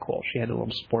always kind of cool. She had a little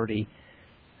sporty,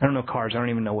 I don't know cars, I don't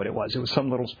even know what it was. It was some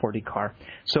little sporty car.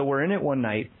 So we're in it one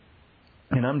night,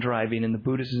 and I'm driving, and the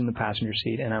Buddhist is in the passenger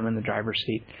seat, and I'm in the driver's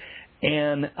seat.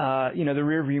 And, the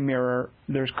rear view mirror,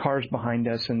 there's cars behind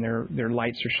us, and their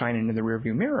lights are shining into the rear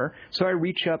view mirror. So I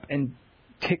reach up and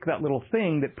tick that little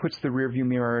thing that puts the rear view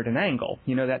mirror at an angle.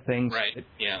 You know that thing? Right,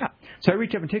 yeah. So I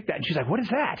reach up and tick that, and she's like, "What is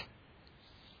that?"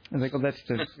 I was like, "Well, that's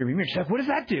the rear view mirror." She's like, "What does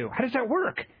that do? How does that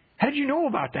work? How did you know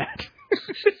about that?"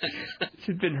 This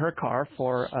had been her car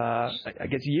for, I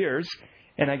guess, years.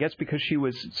 And I guess because she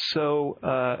was so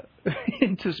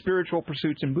into spiritual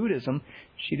pursuits in Buddhism,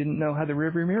 she didn't know how the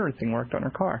rearview mirror thing worked on her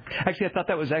car. Actually, I thought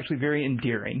that was actually very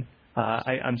endearing.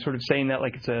 I'm sort of saying that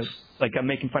like I'm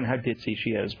making fun of how ditzy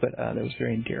she is, but that was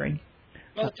very endearing.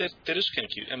 Well, that is kind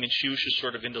of cute. I mean, she was just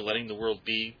sort of into letting the world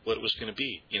be what it was going to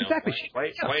be. Exactly.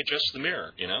 Why adjust the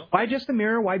mirror? Why adjust the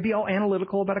mirror? Why be all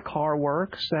analytical about a car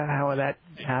works? How that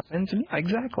happens? And, yeah,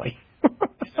 exactly.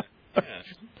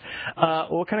 Yeah.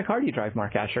 What kind of car do you drive,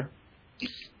 Mark Asher?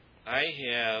 I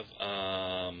have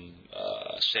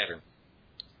Saturn.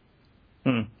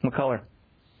 What color?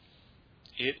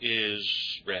 It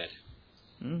is red.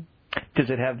 Does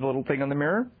it have the little thing on the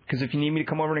mirror? Because if you need me to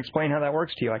come over and explain how that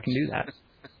works to you, I can do that.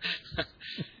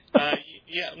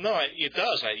 It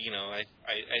does. I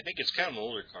think it's kind of an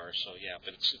older car, so yeah,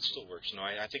 but it still works. No,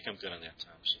 I think I'm good on that,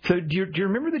 Tom. So do you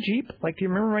remember the Jeep? Like, do you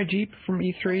remember my Jeep from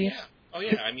E3? Oh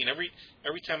yeah. I mean, every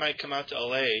time I come out to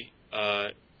LA,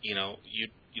 well,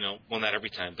 not every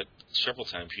time, but several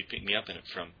times you'd pick me up in it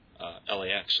from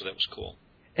LAX, so that was cool.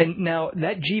 And now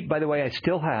that Jeep, by the way, I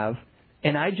still have.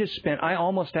 And I'm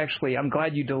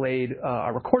glad you delayed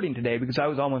our recording today because I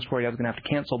was almost worried I was going to have to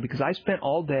cancel because I spent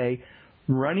all day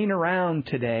running around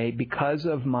today because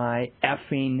of my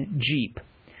effing Jeep.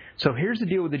 So here's the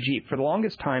deal with the Jeep. For the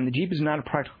longest time, the Jeep is not a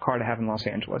practical car to have in Los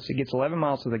Angeles. It gets 11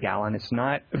 miles to the gallon. It's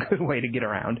not a good way to get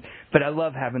around. But I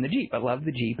love having the Jeep. I love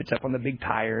the Jeep. It's up on the big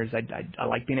tires. I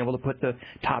like being able to put the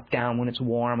top down when it's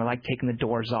warm. I like taking the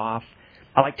doors off.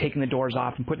 I like taking the doors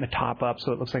off and putting the top up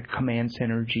so it looks like a command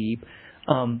center Jeep.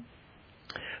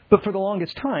 But for the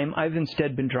longest time, I've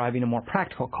instead been driving a more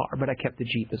practical car, but I kept the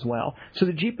Jeep as well. So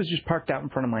the Jeep was just parked out in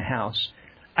front of my house.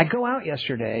 I go out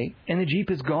yesterday, and the Jeep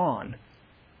is gone.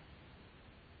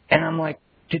 And I'm like,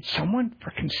 did someone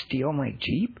freaking steal my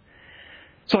Jeep?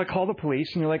 So I call the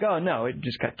police, and they're like, oh, no, it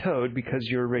just got towed because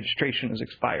your registration is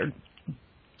expired.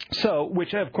 So,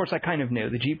 which, of course, I kind of knew.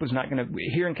 The Jeep was not going to...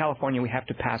 Here in California, we have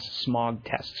to pass smog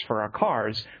tests for our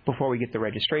cars before we get the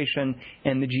registration,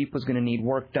 and the Jeep was going to need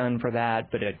work done for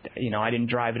that, but, I didn't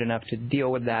drive it enough to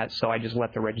deal with that, so I just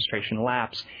let the registration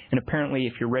lapse. And apparently,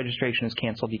 if your registration is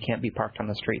canceled, you can't be parked on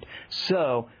the street.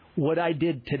 So... what I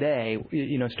did today,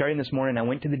 starting this morning, I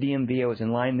went to the DMV. I was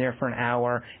in line there for an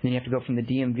hour, and then you have to go from the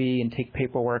DMV and take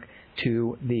paperwork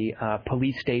to the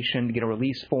police station to get a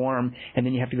release form, and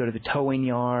then you have to go to the towing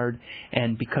yard,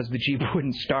 and because the Jeep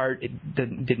wouldn't start, it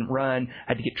didn't run, I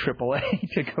had to get AAA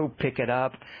to go pick it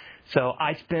up. So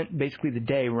I spent basically the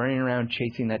day running around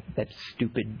chasing that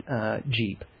stupid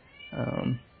Jeep.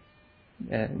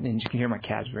 And you can hear my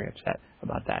cat's very upset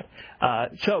about that.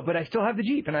 But I still have the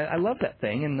Jeep, and I love that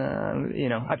thing. And,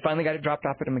 I finally got it dropped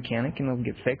off at a mechanic, and it'll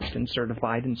get fixed and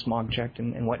certified and smog checked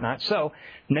and whatnot. So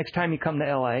next time you come to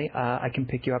L.A., I can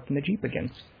pick you up in the Jeep again.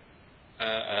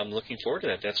 I'm looking forward to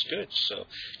that. That's good. So,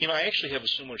 I actually have a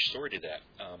similar story to that.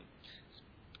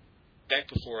 Back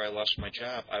before I lost my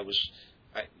job, I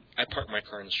parked my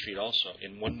car in the street also.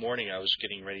 And one morning I was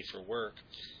getting ready for work,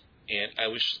 and I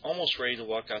was almost ready to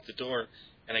walk out the door,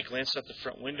 and I glanced out the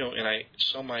front window, and I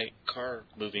saw my car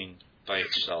moving by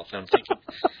itself. And I'm thinking,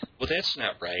 well, that's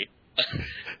not right.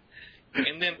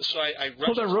 And then, so I rushed.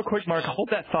 Hold on real quick, Mark. Hold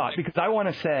that thought, because I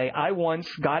want to say I once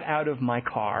got out of my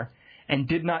car and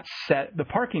did not set the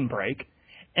parking brake.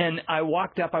 And I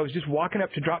walked up. I was just walking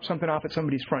up to drop something off at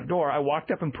somebody's front door. I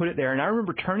walked up and put it there, and I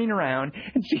remember turning around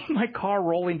and seeing my car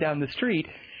rolling down the street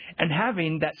and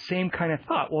having that same kind of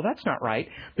thought. Well, that's not right.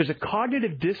 There's a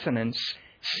cognitive dissonance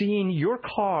seeing your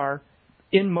car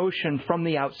in motion from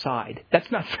the outside.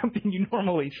 That's not something you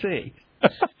normally see.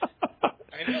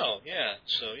 I know, yeah.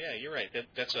 So, yeah, you're right.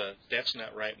 That's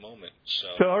not right moment. So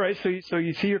all right. So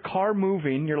you see your car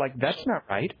moving. You're like, that's not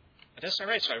right. That's not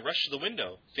right. So I rushed to the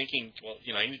window thinking, well,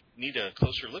 I need a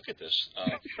closer look at this.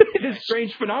 It's a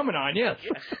strange phenomenon, yes.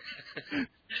 Yeah.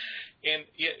 And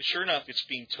sure enough, it's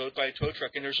being towed by a tow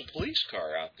truck, and there's a police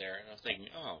car out there. And I'm thinking,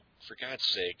 oh, for God's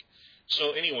sake.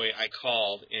 So anyway, I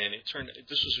called, and it turned.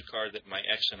 This was a car that my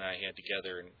ex and I had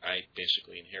together, and I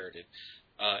basically inherited.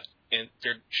 And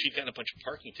she'd gotten a bunch of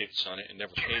parking tickets on it and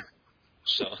never paid them.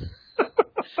 So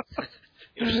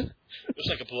it was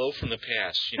like a blow from the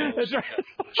past. That's right.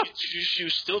 She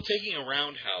was still taking a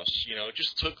roundhouse. It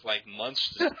just took like months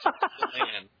to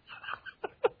land.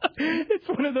 It's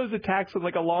one of those attacks with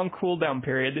like a long cool down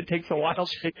period that takes a while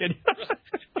to take it.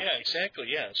 Yeah, exactly.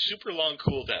 Yeah, super long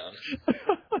cool down.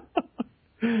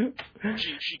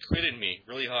 She critted me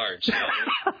really hard. So.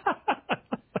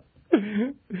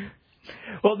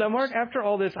 Well, now, Mark, after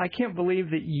all this, I can't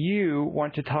believe that you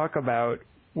want to talk about,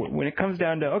 when it comes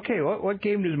down to, okay, what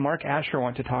game does Mark Asher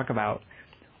want to talk about?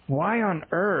 Why on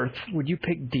earth would you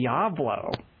pick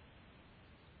Diablo?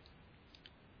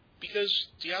 Because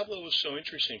Diablo was so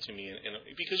interesting to me, and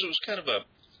because it was kind of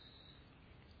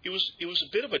it was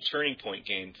a bit of a turning point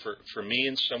game for me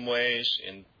in some ways,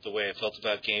 in the way I felt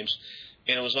about games,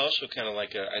 and it was also kind of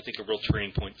like I think a real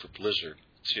turning point for Blizzard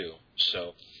too.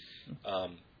 So,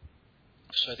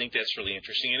 so I think that's really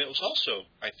interesting, and it was also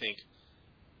I think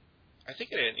it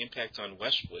had an impact on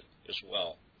Westwood as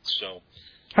well. So,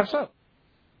 how so?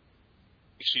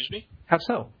 Excuse me? How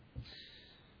so?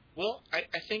 Well,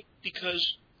 I think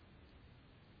because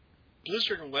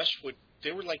Blizzard and Westwood,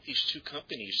 they were like these two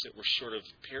companies that were sort of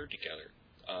paired together.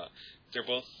 They're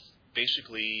both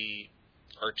basically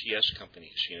RTS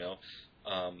companies,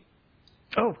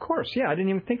 Oh, of course. Yeah, I didn't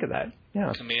even think of that.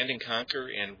 Yeah. Command and Conquer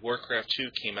and Warcraft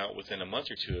 2 came out within a month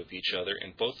or two of each other,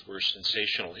 and both were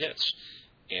sensational hits.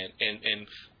 And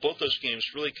both those games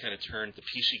really kind of turned the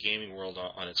PC gaming world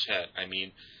on its head. I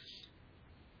mean,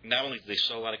 not only did they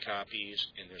sell a lot of copies,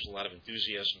 and there's a lot of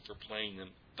enthusiasm for playing them,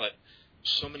 but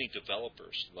so many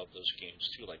developers love those games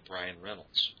too, like Brian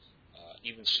Reynolds.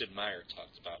 Even Sid Meier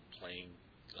talked about playing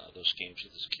those games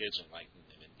with his kids and liking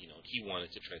them, and he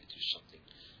wanted to try to do something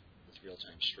with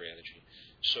real-time strategy.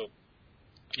 So,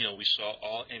 we saw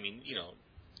all. I mean,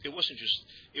 it wasn't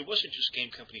just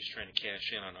game companies trying to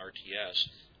cash in on RTS.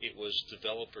 It was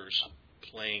developers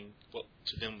playing what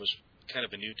to them was kind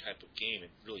of a new type of game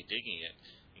and really digging it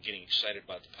and getting excited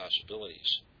about the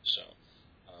possibilities.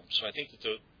 So I think that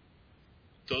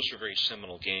those were very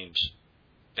seminal games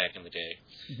back in the day.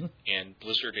 Mm-hmm. And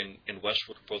Blizzard and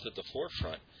Westwood were both at the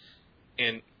forefront.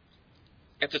 And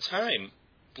at the time,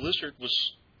 Blizzard was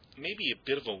maybe a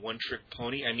bit of a one-trick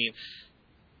pony. I mean,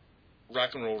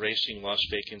 Rock and Roll Racing, Lost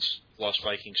Vikings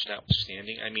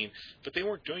notwithstanding. I mean, but they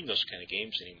weren't doing those kind of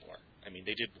games anymore. I mean,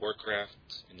 they did Warcraft,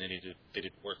 and then they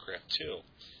did Warcraft 2.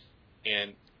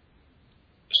 And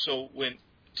so when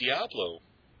Diablo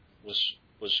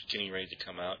was getting ready to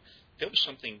come out, that was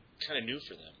something kind of new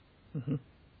for them. Mm-hmm.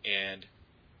 And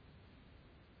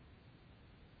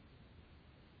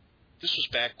this was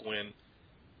back when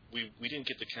we didn't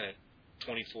get the kind of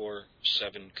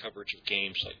 24/7 coverage of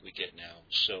games like we get now.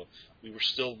 So we were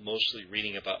still mostly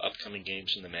reading about upcoming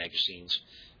games in the magazines,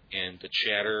 and the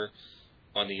chatter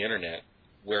on the internet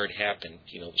where it happened,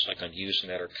 it was like on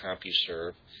Usenet or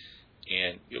CompuServe,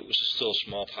 and it was still a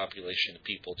small population of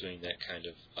people doing that kind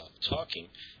of talking,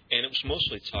 and it was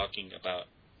mostly talking about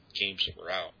games that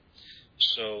were out.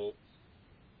 So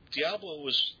Diablo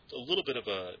was a little bit of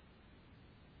a,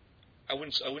 I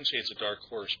wouldn't say it's a dark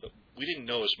horse, but we didn't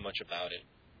know as much about it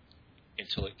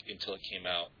until it came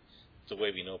out the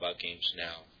way we know about games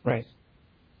now. Right.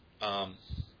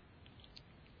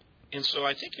 And so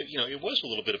I think it was a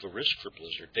little bit of a risk for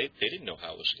Blizzard. They didn't know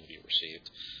how it was going to be received.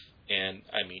 And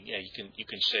I mean, yeah, you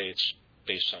can say it's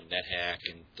based on NetHack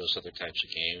and those other types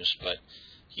of games, but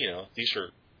these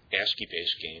are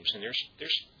ASCII-based games, and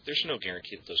there's no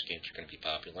guarantee that those games are going to be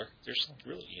popular. There's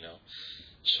really,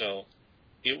 so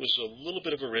it was a little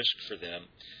bit of a risk for them.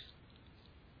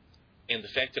 And the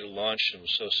fact that it launched and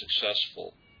was so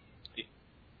successful,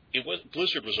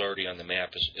 Blizzard was already on the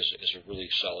map as a really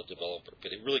solid developer,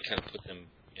 but it really kind of put them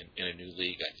in a new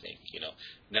league, I think.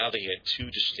 Now they had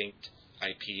two distinct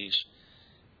IPs,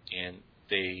 and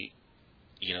they,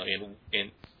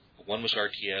 and one was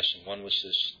RTS and one was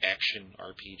this action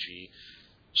RPG.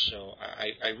 So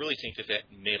I really think that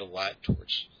made a lot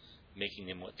towards making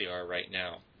them what they are right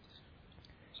now.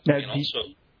 Now, and also,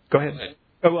 go ahead.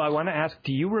 Oh, well, I want to ask,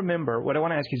 do you remember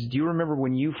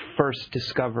when you first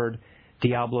discovered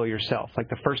Diablo yourself? Like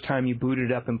the first time you booted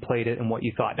it up and played it and what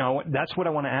you thought? Now, that's what I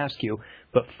want to ask you.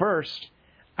 But first,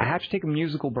 I have to take a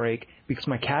musical break because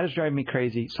my cat is driving me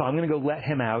crazy. So I'm going to go let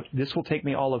him out. This will take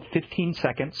me all of 15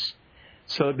 seconds.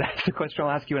 So that's the question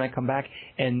I'll ask you when I come back,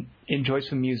 and enjoy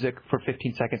some music for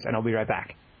 15 seconds, and I'll be right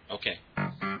back. Okay.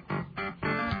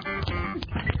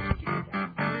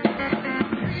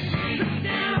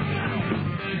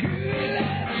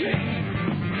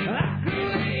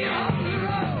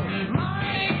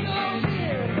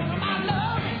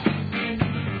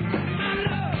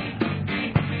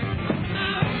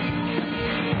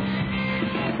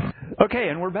 Okay,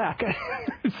 and we're back.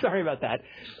 Sorry about that.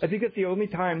 I think that's the only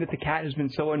time that the cat has been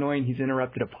so annoying he's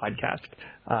interrupted a podcast.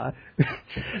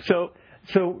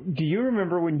 So do you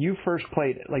remember when you first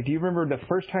played it? Like, do you remember the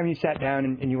first time you sat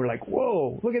down and you were like,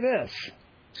 whoa, look at this?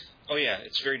 Oh, yeah,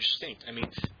 it's very distinct. I mean,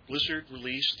 Blizzard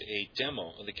released a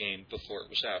demo of the game before it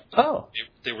was out. Oh.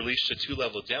 They released a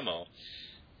 2-level demo,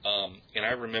 and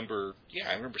I remember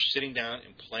sitting down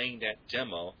and playing that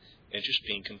demo and just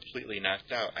being completely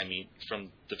knocked out. I mean, from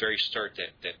the very start,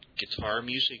 that guitar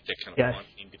music, that kind of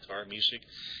haunting guitar music,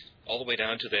 all the way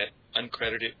down to that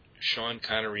uncredited Sean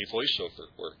Connery voiceover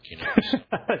work, So.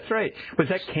 That's right. Was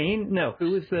that Kane? No.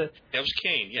 Who was the... That was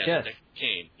Kane, yeah. Yes.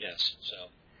 Kane, yes. So.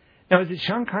 Now, is it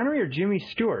Sean Connery or Jimmy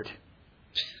Stewart?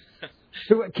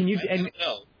 Can you? I don't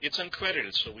know. It's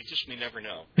uncredited, so we may never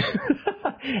know.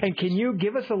 And can you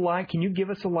give us a line? Can you give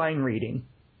us a line reading?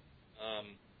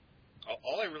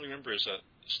 All I really remember is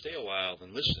stay a while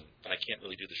and listen, but I can't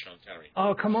really do the Sean Connery.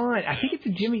 Oh, come on. I think it's a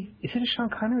Jimmy... Is it a Sean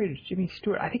Connery or Jimmy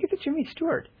Stewart? I think it's a Jimmy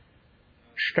Stewart.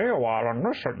 Stay a while and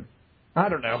listen. I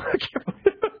don't know.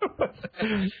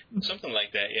 Something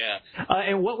like that, yeah.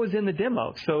 And what was in the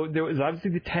demo? So there was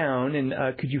obviously the town,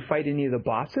 and could you fight any of the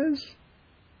bosses?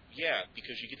 Yeah,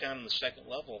 because you get down in the second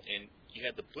level and you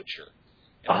had the butcher.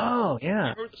 Oh, yeah.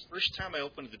 I remember the first time I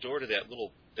opened the door to that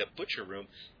butcher room,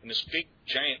 and this big,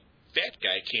 giant, fat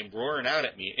guy came roaring out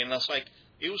at me, and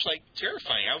it was like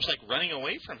terrifying. I was like running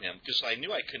away from him because I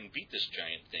knew I couldn't beat this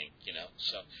giant thing,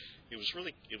 So it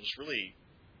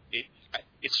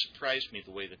surprised me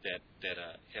the way that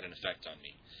had an effect on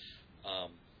me.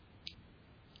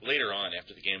 Later on,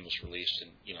 after the game was released,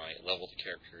 and I leveled the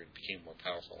character and became more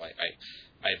powerful,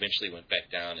 I eventually went back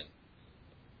down and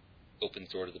opened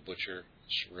the door to the butcher's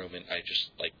room, and I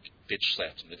just bitch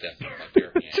slapped him to death with my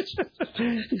bare hands.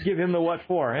 Give him the what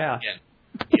for? Yeah.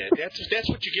 Yeah. That's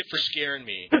what you get for scaring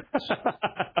me.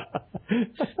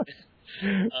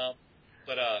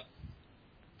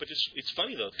 But it's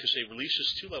funny though, because they released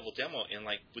this 2-level demo, and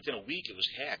within a week it was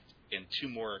hacked, and 2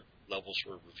 more levels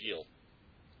were revealed.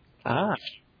 Ah.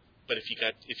 But if you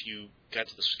got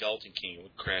to the Skeleton King, it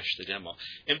would crash the demo.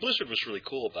 And Blizzard was really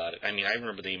cool about it. I mean, I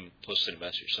remember they even posted a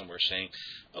message somewhere saying,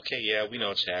 "Okay, yeah, we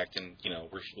know it's hacked, and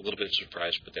we're a little bit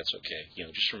surprised, but that's okay.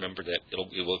 Just remember that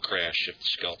it will crash if the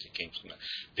Skeleton King's come out."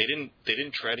 They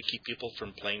didn't try to keep people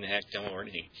from playing the hacked demo or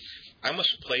anything. I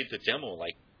must have played the demo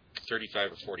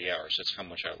 35 or 40 hours. That's how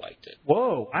much I liked it.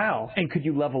 Whoa! Wow! And could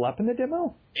you level up in the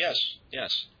demo? Yes.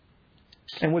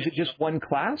 And was it just one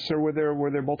class, or were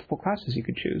there multiple classes you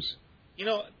could choose?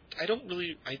 I don't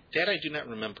really. I do not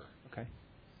remember. Okay.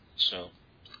 So.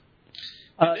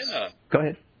 Go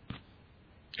ahead.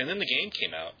 And then the game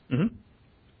came out, mm-hmm.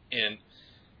 and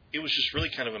it was just really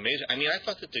kind of amazing. I mean, I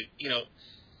thought that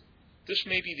this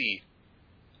may be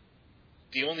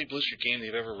the only Blizzard game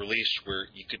they've ever released where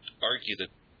you could argue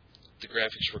that the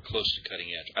graphics were close to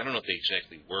cutting edge. I don't know if they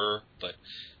exactly were, but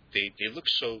they looked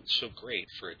so great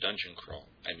for a dungeon crawl.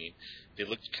 I mean, they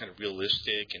looked kind of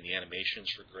realistic, and the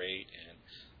animations were great, and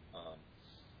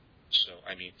so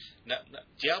I mean, not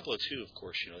Diablo 2, of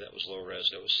course, that was low res.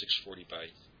 That was 640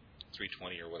 by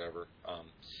 320 or whatever.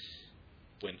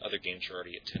 When other games are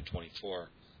already at 1024,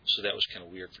 so that was kind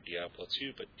of weird for Diablo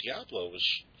 2. But Diablo was,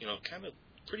 kind of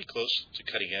pretty close to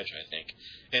cutting edge, I think,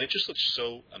 and it just looks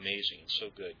so amazing and so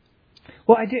good.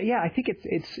 Well, I think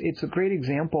it's a great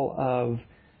example of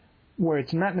where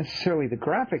it's not necessarily the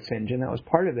graphics engine that was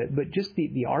part of it, but just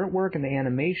the artwork and the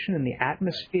animation and the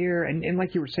atmosphere and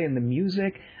like you were saying, the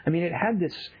music. I mean, it had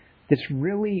this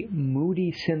really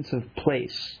moody sense of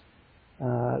place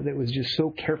that was just so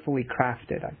carefully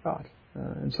crafted, I thought,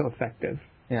 and so effective.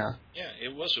 Yeah. Yeah,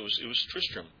 it was. It was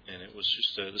Tristram, and it was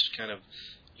just this kind of,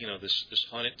 this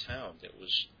haunted town that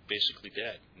was basically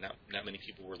dead. Not many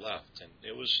people were left, and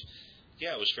it was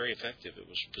very effective. It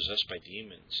was possessed by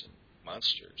demons and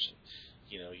monsters, and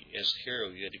as a hero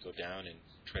you had to go down and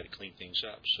try to clean things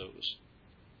up. So it was.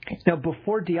 Now,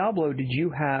 before Diablo, did you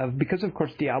have, because of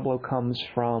course Diablo comes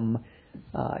from,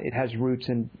 it has roots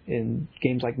in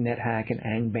games like NetHack and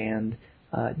Angband.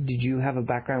 Did you have a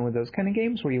background with those kind of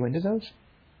games? Were you into those?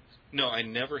 No, I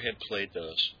never had played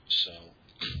those. So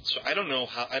I don't know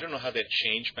how that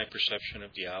changed my perception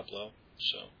of Diablo.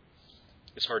 So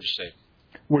it's hard to say.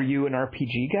 Were you an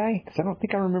RPG guy? Because I don't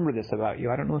think I remember this about you.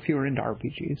 I don't know if you were into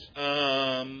RPGs.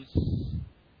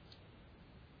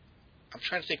 I'm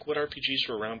trying to think what RPGs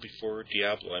were around before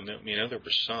Diablo. I mean, there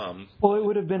were some. Well, it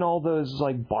would have been all those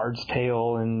like Bard's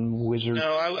Tale and Wizard.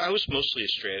 No, I was mostly a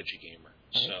strategy gamer.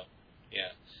 Right. So,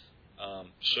 yeah.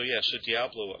 So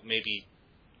Diablo, maybe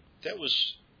that was,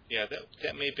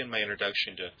 that may have been my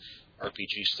introduction to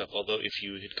RPG stuff. Although if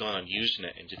you had gone on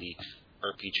Usenet into the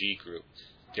RPG group,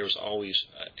 there was always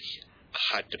a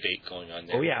hot debate going on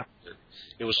there. Oh, yeah.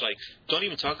 It was like, don't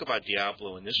even talk about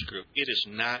Diablo in this group. It is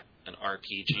not an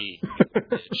RPG.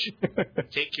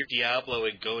 Take your Diablo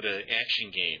and go to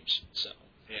action games. So,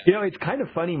 yeah. It's kind of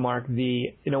funny, Mark,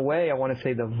 in a way, I want to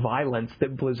say the violence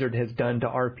that Blizzard has done to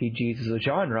RPGs as a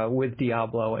genre with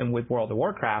Diablo and with World of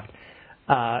Warcraft.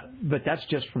 But that's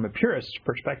just from a purist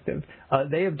perspective.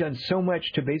 They have done so much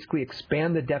to basically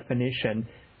expand the definition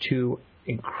to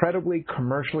incredibly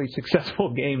commercially successful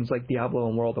games like Diablo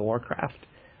and World of Warcraft.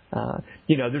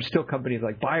 There's still companies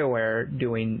like BioWare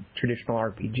doing traditional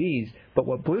RPGs, but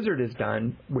what Blizzard has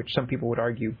done, which some people would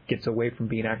argue gets away from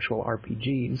being actual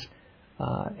RPGs,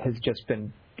 has just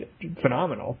been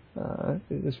phenomenal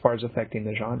as far as affecting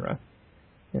the genre.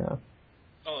 Yeah.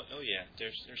 Oh yeah.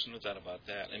 There's no doubt about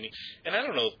that. I mean, and I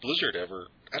don't know if Blizzard ever.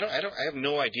 I have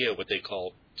no idea what they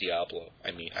call Diablo.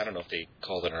 I mean, I don't know if they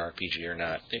called it an RPG or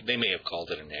not. They may have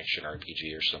called it an action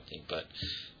RPG or something, but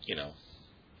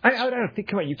I don't think.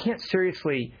 Come on, you can't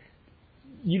seriously.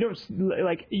 You don't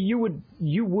like. You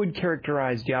would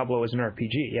characterize Diablo as an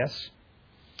RPG, yes?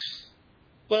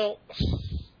 Well,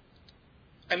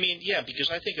 I mean, yeah, because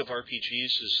I think of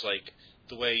RPGs as like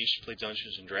the way I used to play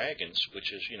Dungeons and Dragons,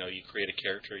 which is, you create a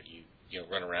character, and you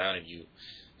run around and you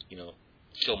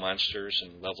kill monsters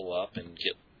and level up and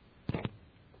get.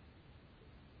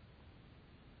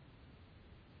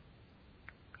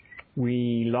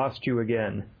 We lost you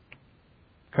again.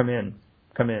 Come in.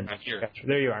 I'm here. Gotcha.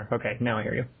 There you are. Okay, now I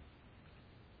hear you.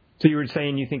 So you were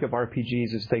saying you think of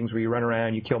RPGs as things where you run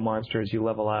around, you kill monsters, you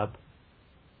level up.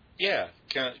 Yeah,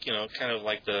 kind of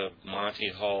like the Monty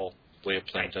Hall way of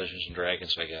playing Dungeons and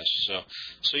Dragons, I guess.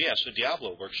 So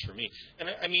Diablo works for me. And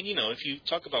I mean, if you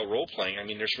talk about role playing, I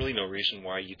mean, there's really no reason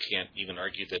why you can't even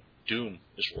argue that Doom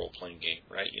is a role playing game,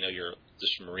 right? You're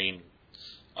this Marine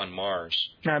on Mars.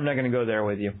 No, I'm not going to go there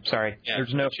with you. Sorry. Yeah,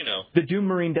 There's but the Doom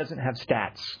Marine doesn't have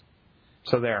stats.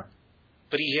 So there.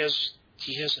 But he has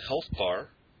a health bar.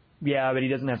 Yeah, but he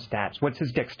doesn't have stats. What's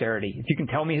his dexterity? If you can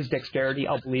tell me his dexterity,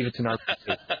 I'll believe it's an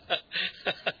RPG.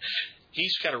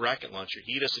 He's got a rocket launcher.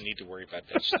 He doesn't need to worry about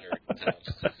dexterity.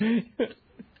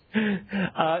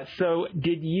 So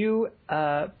did you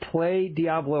play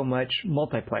Diablo much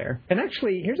multiplayer? And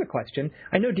actually, here's a question.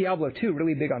 I know Diablo 2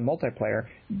 really big on multiplayer.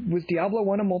 Was Diablo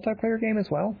 1 a multiplayer game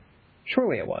as well?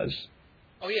 Surely it was.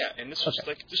 Oh yeah, and this was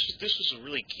this was a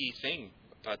really key thing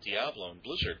about Diablo and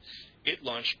Blizzard. It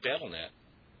launched Battle.net.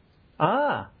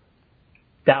 Ah,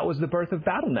 that was the birth of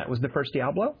Battle.net. Was the first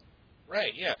Diablo?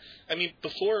 Right. Yeah. I mean,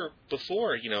 before with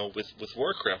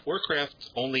Warcraft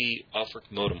only offered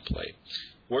modem play.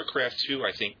 Warcraft 2,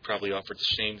 I think, probably offered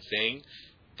the same thing,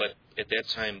 but at that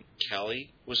time,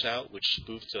 Kali was out, which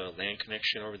spoofed a LAN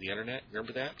connection over the internet.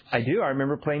 Remember that? I do. I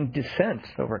remember playing Descent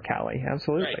over Kali.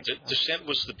 Absolutely. Right. Descent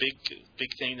was the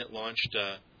big thing that launched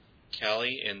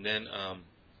Kali, and then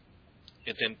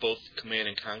both Command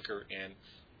and Conquer and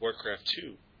Warcraft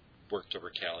 2 worked over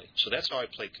Kali. So that's how I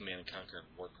played Command and Conquer and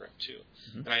Warcraft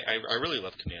 2. Mm-hmm. And I really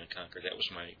loved Command and Conquer. That was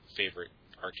my favorite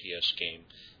RTS game.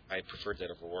 I preferred that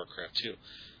over Warcraft 2.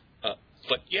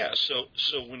 But yeah, so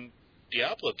when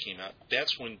Diablo came out,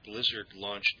 that's when Blizzard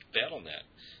launched Battle.net.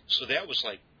 So that was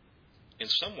like, in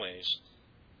some ways,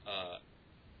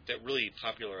 that really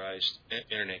popularized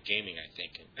internet gaming, I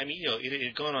think. I mean, it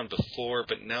had gone on before,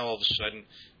 but now all of a sudden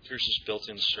there's this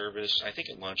built-in service. I think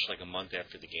it launched like a month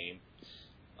after the game.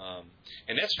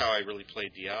 And that's how I really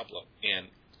played Diablo. And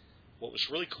what was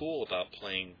really cool about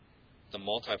playing the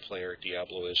multiplayer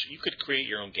Diablo is you could create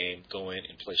your own game, go in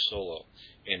and play solo.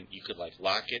 And you could like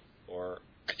lock it, or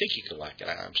I think you could lock it.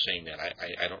 I'm saying that.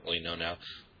 I don't really know now.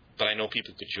 But I know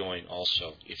people could join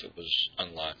also if it was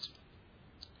unlocked.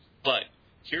 But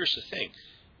here's the thing.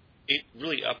 It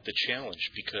really upped the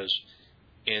challenge because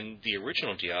in the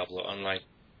original Diablo, unlike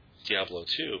Diablo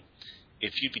 2,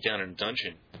 if you'd be down in a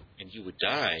dungeon and you would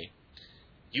die,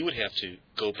 you would have to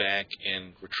go back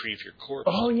and retrieve your corpse.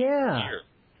 Oh, yeah. Gear.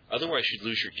 Otherwise, you'd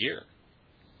lose your gear.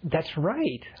 That's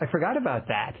right. I forgot about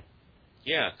that.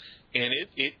 Yeah. And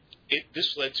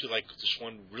this led to like this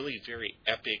one really very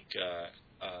epic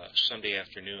Sunday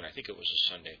afternoon. I think it was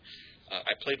a Sunday.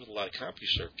 I played with a lot of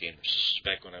CompuServe gamers. This is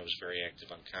back when I was very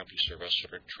active on CompuServe. I was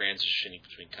sort of transitioning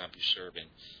between CompuServe and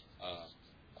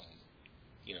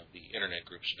the internet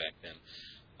groups back then.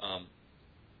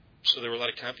 So there were a lot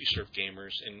of CompuServe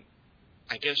gamers, and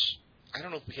I guess, I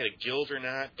don't know if we had a guild or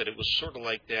not, but it was sort of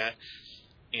like that.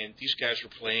 And these guys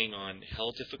were playing on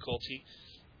hell difficulty,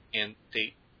 and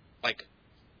they, like,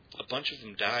 a bunch of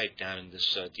them died down in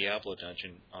this Diablo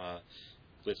dungeon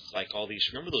with, like, all these,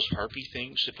 remember those harpy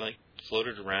things that, like,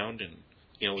 floated around and,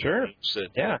 sure.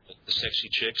 the sexy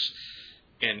chicks?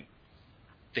 And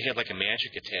they had, like, a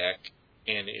magic attack,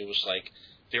 and it was like,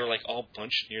 they were like all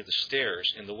bunched near the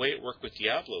stairs. And the way it worked with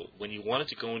Diablo, when you wanted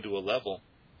to go into a level,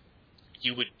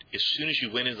 you would, as soon as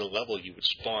you went into the level, you would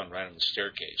spawn right on the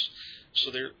staircase. So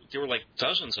there were like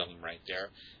dozens of them right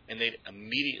there, and they'd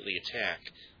immediately attack,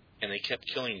 and they kept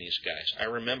killing these guys. I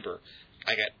remember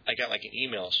I got like an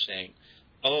email saying,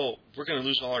 "Oh, we're going to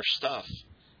lose all our stuff."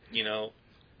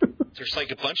 There's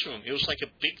like a bunch of them. It was like a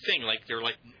big thing. Like there were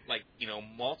like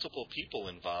multiple people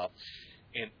involved.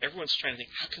 And everyone's trying to think,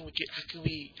 how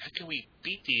can we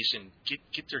beat these and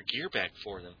get their gear back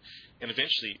for them? And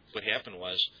eventually, what happened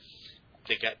was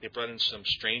they brought in some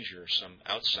stranger, some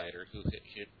outsider who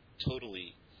had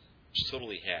totally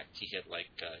hacked. He had like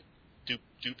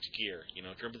duped gear.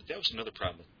 Remember that was another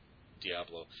problem with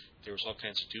Diablo. There was all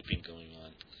kinds of duping going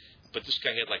on. But this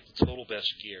guy had like the total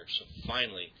best gear. So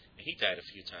finally, and he died a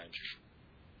few times.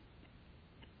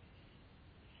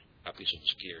 Copies of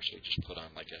his gear, so he just put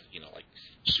on like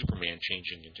Superman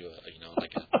changing into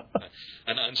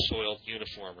an unsoiled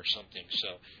uniform or something.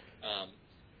 So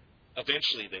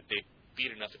eventually they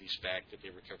beat enough of these back that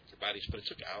they recovered their bodies, but it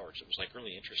took hours. It was like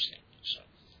really interesting. So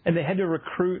And they had to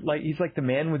recruit, like, he's like the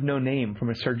man with no name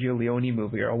from a Sergio Leone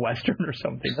movie or a Western or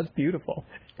something. That's beautiful.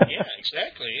 Yeah,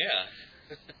 exactly,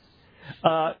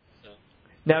 yeah.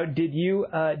 Now, did your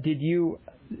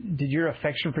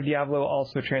affection for Diablo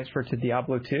also transfer to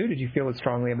Diablo 2? Did you feel as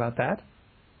strongly about that?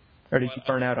 Or did you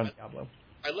burn out on Diablo?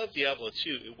 I love Diablo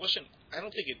 2. It wasn't, I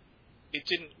don't think it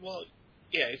didn't, well,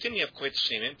 yeah, it didn't have quite the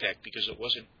same impact because it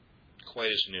wasn't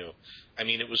quite as new. I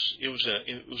mean, it was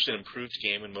an improved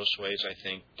game in most ways, I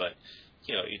think, but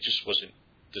it just wasn't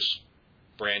this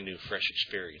brand new, fresh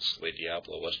experience the way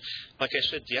Diablo was. Like I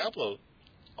said, Diablo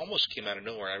almost came out of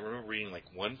nowhere. I remember reading like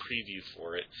one preview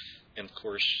for it, and of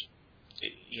course,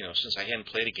 since I hadn't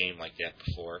played a game like that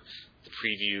before, the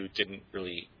preview didn't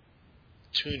really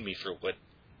tune me for what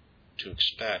to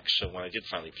expect. So when I did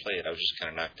finally play it, I was just kind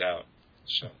of knocked out.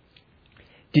 So.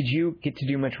 Did you get to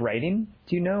do much writing,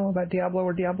 do you know, about Diablo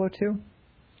or Diablo 2?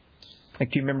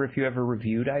 Like, do you remember if you ever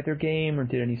reviewed either game or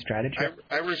did any strategy?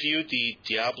 I reviewed the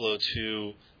Diablo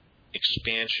 2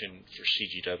 expansion for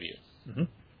CGW. Mm-hmm.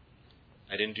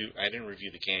 I didn't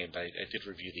review the game, but I did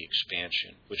review the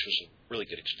expansion, which was a really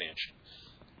good expansion.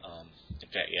 In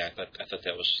fact, yeah, I thought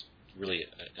that was really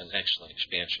an excellent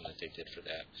expansion that they did for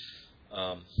that.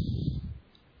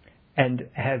 And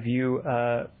have you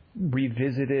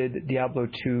revisited Diablo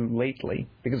 2 lately?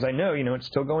 Because I know, it's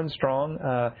still going strong. As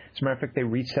a matter of fact, they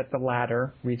reset the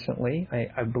ladder recently.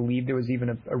 I believe there was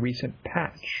even a recent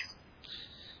patch.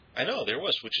 I know, there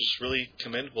was, which is really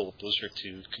commendable of Blizzard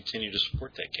to continue to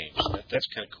support that game. So that's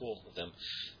kind of cool of them.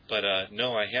 But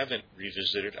no, I haven't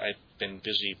revisited. I've been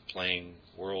busy playing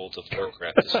World of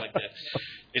Warcraft. It's like that.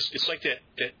 It's like that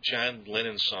John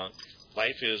Lennon song.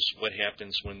 Life is what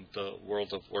happens when the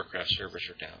World of Warcraft servers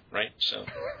are down, right? So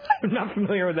I'm not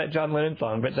familiar with that John Lennon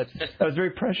song, but that was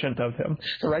very prescient of him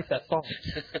to write that song.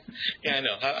 Yeah, I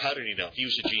know. How did he know? He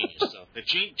was a genius. So the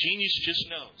genius just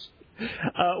knows.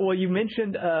 Well, you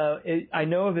mentioned, I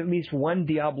know of at least one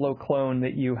Diablo clone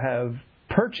that you have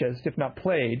purchased, if not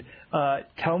played.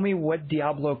 Tell me what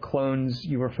Diablo clones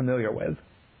you were familiar with.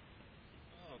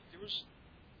 Oh, there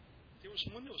was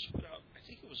one that was put out, I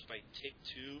think it was by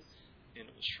Take-Two, and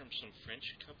it was from some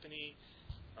French company.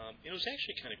 It was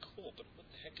actually kind of cool, but what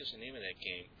the heck is the name of that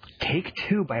game?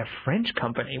 Take-Two by a French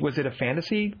company. Was it a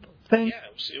fantasy thing? Yeah,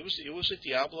 it was a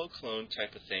Diablo clone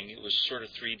type of thing. It was sort of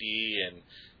 3D, and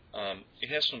it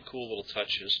has some cool little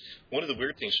touches. One of the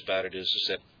weird things about it is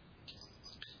that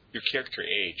your character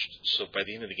aged, so by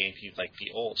the end of the game he'd like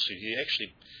be old. So he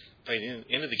actually, by the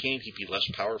end of the game, he'd be less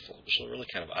powerful. It was really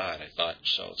kind of odd, I thought.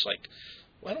 So it's like,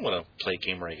 well, I don't want to play a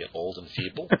game where I get old and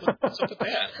feeble. What's up with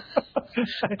that?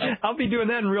 I'll be doing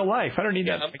that in real life. I don't need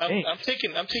that. I'm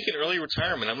taking early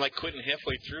retirement. I'm like quitting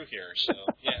halfway through here. So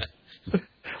yeah.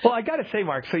 Well, I got to say,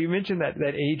 Mark, so you mentioned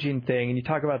that aging thing, and you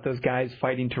talk about those guys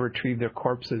fighting to retrieve their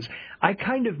corpses. I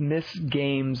kind of miss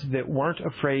games that weren't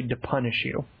afraid to punish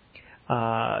you,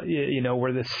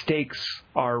 where the stakes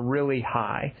are really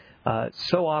high.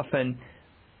 So often,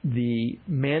 the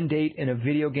mandate in a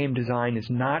video game design is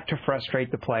not to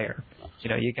frustrate the player.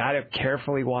 You got to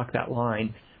carefully walk that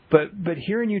line. But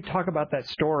hearing you talk about that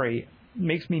story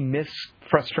makes me miss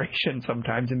frustration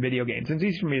sometimes in video games. And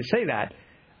it's easy for me to say that.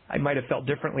 I might have felt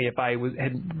differently if I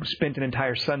had spent an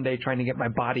entire Sunday trying to get my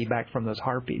body back from those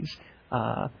harpies.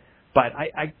 But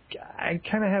I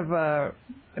kind of have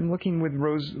I'm looking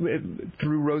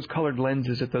through rose-colored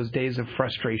lenses at those days of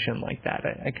frustration like that.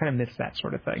 I kind of miss that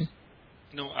sort of thing.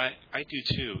 No, I do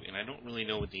too, and I don't really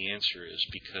know what the answer is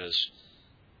because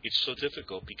it's so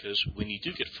difficult. Because when you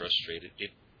do get frustrated,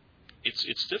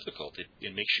 it's difficult.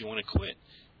 It makes you want to quit,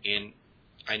 and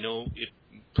I know it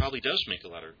probably does make a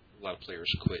lot of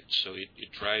players quit. So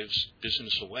it drives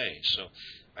business away. So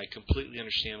I completely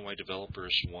understand why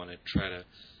developers want to try to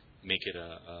make it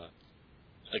a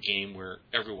game where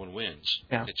everyone wins.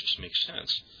 Yeah. It just makes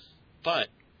sense. But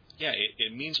yeah,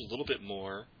 it means a little bit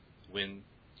more when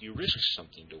you risk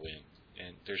something to win,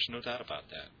 and there's no doubt about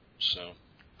that. So,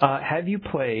 have you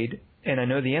played? And I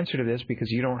know the answer to this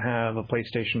because you don't have a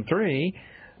PlayStation 3,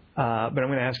 but I'm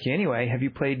going to ask you anyway. Have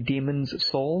you played Demon's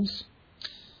Souls?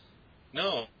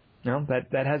 No. No,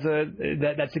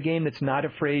 that's a game that's not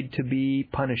afraid to be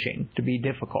punishing, to be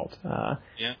difficult.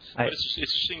 Yeah, but it's a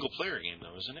single player game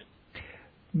though, isn't it?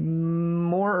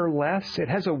 More or less. It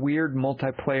has a weird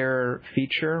multiplayer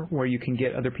feature where you can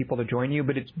get other people to join you,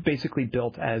 but it's basically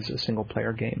built as a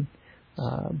single-player game.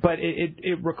 But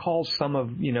it recalls some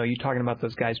of, you talking about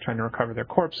those guys trying to recover their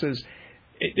corpses.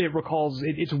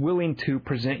 It's willing to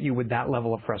present you with that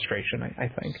level of frustration, I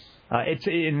think.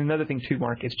 And another thing, too,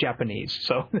 Mark, it's Japanese,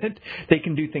 so they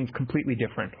can do things completely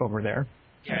different over there.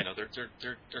 Yeah, I know they're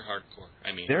hardcore.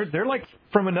 I mean, they're like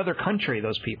from another country.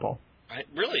 Those people.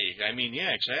 Really? I mean,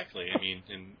 yeah, exactly. I mean,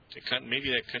 and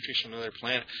maybe that country's from another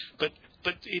planet. But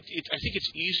I think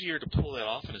it's easier to pull that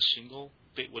off in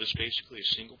what is basically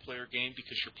a single player game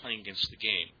because you're playing against the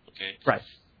game. Okay. Right.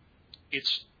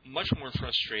 It's much more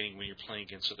frustrating when you're playing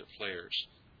against other players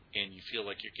and you feel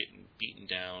like you're getting beaten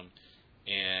down,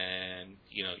 and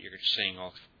you're saying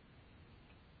all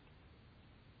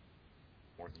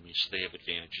more than me, so they have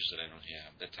advantages that I don't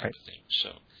have, that type of thing. So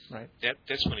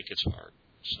that's when it gets hard.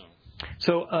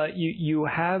 So you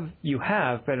have,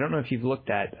 but I don't know if you've looked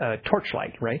at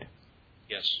Torchlight, right?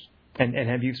 Yes. And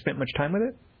have you spent much time with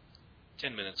it?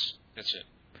 10 minutes. That's it.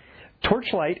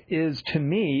 Torchlight is, to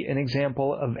me, an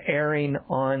example of erring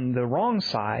on the wrong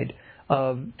side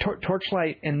of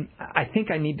Torchlight, and I think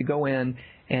I need to go in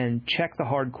and check the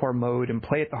hardcore mode and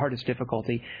play at the hardest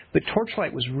difficulty. But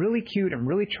Torchlight was really cute and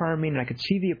really charming, and I could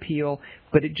see the appeal,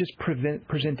 but it just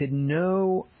presented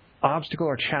no obstacle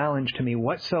or challenge to me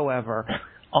whatsoever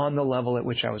on the level at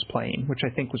which I was playing, which I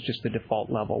think was just the default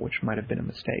level, which might have been a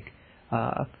mistake.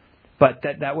 But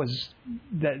that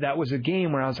was a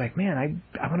game where I was like, man,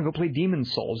 I want to go play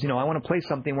Demon's Souls. I want to play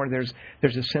something where there's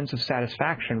a sense of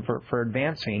satisfaction for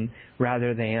advancing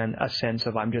rather than a sense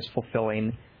of I'm just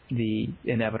fulfilling the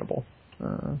inevitable.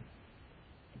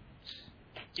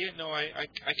 Yeah, no, I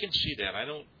can see that.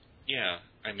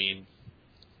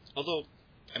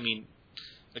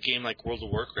 A game like World of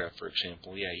Warcraft, for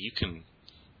example, you can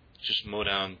just mow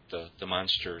down the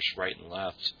monsters right and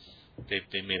left.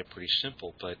 They made it pretty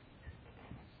simple, but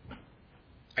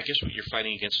I guess what you're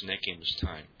fighting against in that game is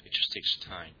time. It just takes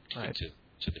time to get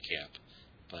to the cap.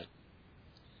 But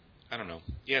I don't know.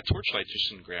 Yeah, Torchlight just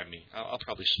didn't grab me. I'll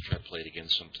probably still try to play it again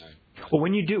sometime. Well,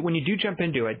 when you do jump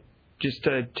into it, just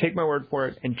take my word for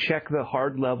it and check the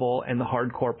hard level and the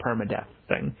hardcore permadeath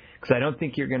thing, because I don't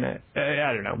think you're gonna.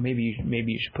 I don't know. Maybe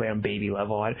you should play on baby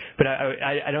level. But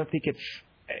I don't think it's.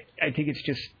 I think it's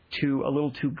just a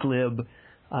little too glib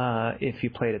if you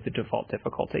play it at the default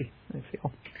difficulty, I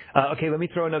feel. Okay, let me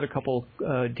throw another couple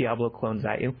Diablo clones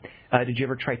at you. Did you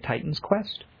ever try Titan's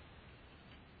Quest?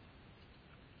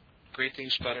 Great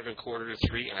things about it in Quarter to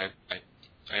 3.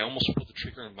 I almost pulled the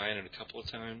trigger on buying it a couple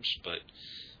of times, but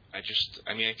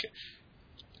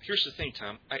here's the thing,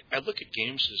 Tom. I look at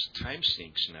games as time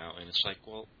sinks now, and it's like,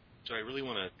 well, do I really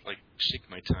want to sink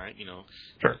my time?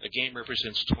 Sure. A game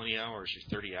represents 20 hours or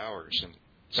 30 hours, and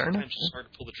sometimes it's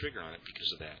hard to pull the trigger on it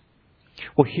because of that.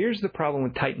 Well, here's the problem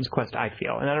with Titan's Quest, I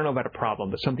feel, and I don't know about a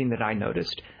problem, but something that I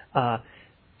noticed.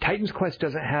 Titan's Quest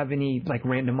doesn't have any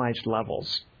randomized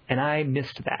levels, and I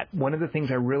missed that. One of the things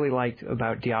I really liked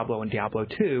about Diablo and Diablo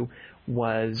 2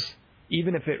 was,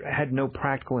 even if it had no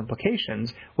practical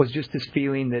implications, was just this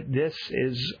feeling that this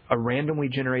is a randomly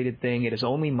generated thing. It is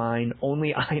only mine.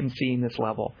 Only I am seeing this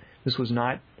level. This was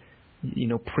not,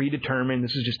 predetermined.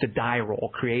 This is just a die roll.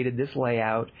 Created this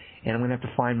layout, and I'm going to have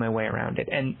to find my way around it.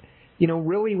 And,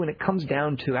 really when it comes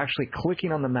down to actually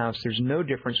clicking on the mouse, there's no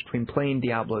difference between playing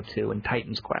Diablo 2 and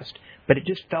Titan's Quest. But it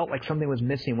just felt like something was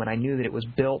missing when I knew that it was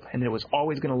built and that it was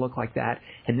always going to look like that,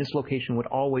 and this location would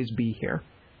always be here.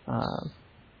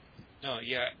 No,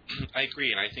 yeah, I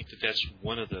agree, and I think that's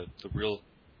one of the real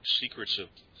secrets of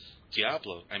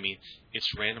Diablo.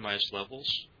 It's randomized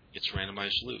levels, it's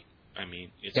randomized loot.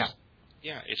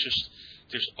 It's just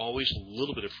there's always a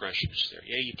little bit of freshness there.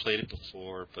 Yeah, you played it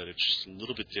before, but it's just a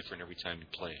little bit different every time you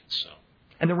play it. So.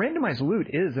 And the randomized loot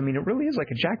is, it really is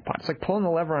like a jackpot. It's like pulling the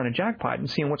lever on a jackpot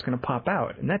and seeing what's going to pop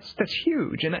out, and that's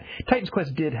huge. And Titan's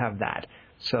Quest did have that,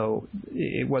 so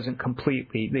it wasn't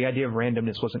completely, the idea of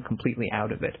randomness wasn't completely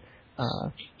out of it.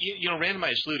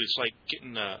 Randomized loot, it's like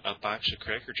getting a box of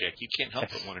Cracker Jack. You can't help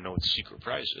but want to know what the secret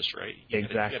prize is, right?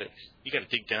 Exactly. You got to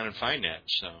dig down and find that.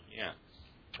 So, yeah.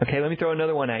 Okay, let me throw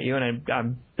another one at you, and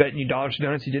I'm betting you dollars to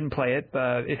donuts you didn't play it.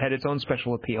 It had its own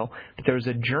special appeal. But there was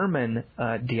a German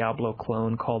Diablo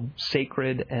clone called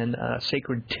Sacred, and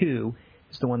Sacred 2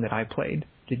 is the one that I played.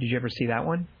 Did you ever see that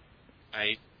one?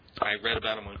 I read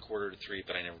about them on Quarter to 3,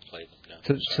 but I never played them.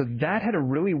 No. So that had a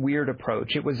really weird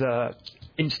approach. It was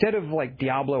instead of like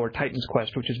Diablo or Titan's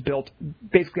Quest, which is built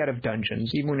basically out of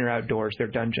dungeons, even when you're outdoors, they're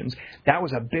dungeons. That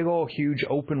was a big old huge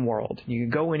open world. You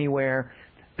could go anywhere,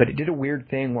 but it did a weird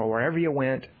thing where wherever you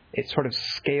went, it sort of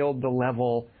scaled the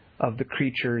level of the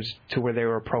creatures to where they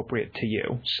were appropriate to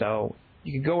you. So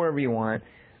you could go wherever you want,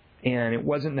 and it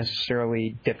wasn't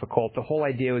necessarily difficult. The whole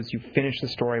idea was you finish the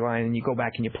storyline and you go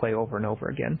back and you play over and over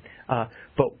again.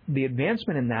 But the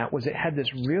advancement in that was it had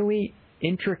this really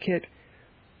intricate,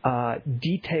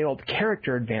 detailed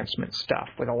character advancement stuff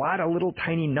with a lot of little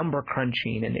tiny number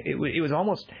crunching, and it was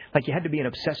almost like you had to be an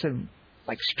obsessive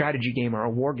like strategy game or a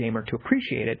war gamer to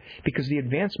appreciate it, because the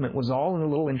advancement was all in the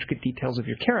little intricate details of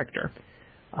your character.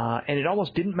 And it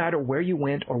almost didn't matter where you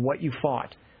went or what you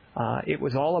fought. It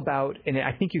was all about, and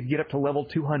I think you could get up to level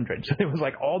 200. So there was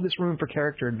like all this room for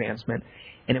character advancement,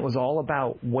 and it was all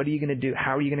about what are you going to do?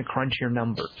 How are you going to crunch your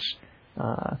numbers?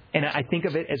 And I think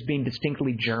of it as being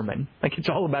distinctly German. Like it's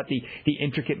all about the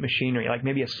intricate machinery, like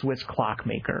maybe a Swiss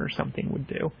clockmaker or something would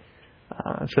do.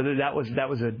 So that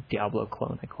was a Diablo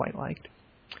clone I quite liked.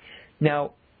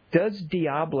 Now, does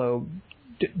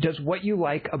what you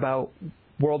like about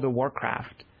World of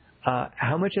Warcraft,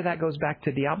 how much of that goes back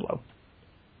to Diablo?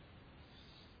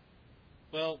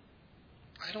 Well,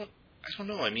 I don't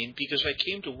know. I mean, because I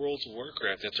came to World of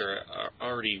Warcraft after I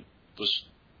already was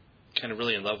kind of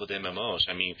really in love with MMOs.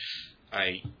 I mean,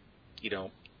 I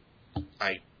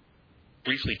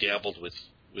briefly dabbled with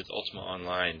Ultima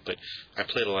Online, but I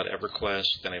played a lot of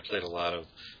EverQuest, and I played a lot of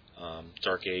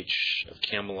Dark Age of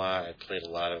Camelot. I played a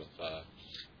lot of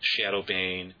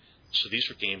Shadowbane. So these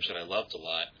were games that I loved a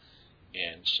lot.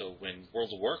 And so when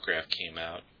World of Warcraft came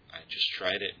out, I just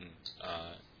tried it, and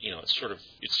it's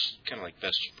kind of like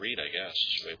best of breed, I guess,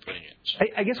 is the way of putting it. So.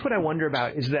 I guess what I wonder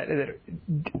about is that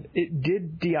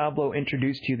did Diablo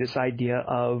introduce to you this idea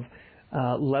of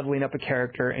leveling up a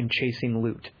character and chasing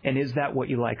loot? And is that what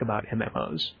you like about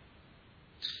MMOs?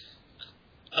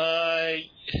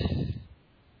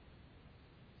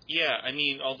 Yeah. I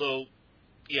mean, although,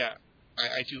 yeah,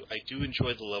 I do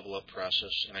enjoy the level up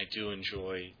process, and I do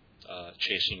enjoy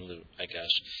chasing loot, I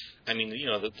guess. I mean,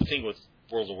 the thing with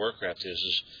World of Warcraft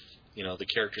is the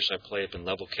characters I play have been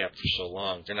level capped for so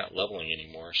long, they're not leveling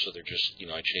anymore, so they're just,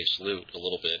 I chase loot a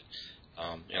little bit,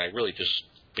 and I really just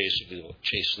basically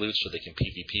chase loot so they can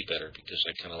PvP better, because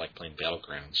I kind of like playing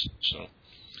Battlegrounds. So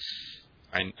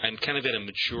I'm kind of at a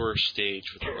mature stage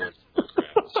with World of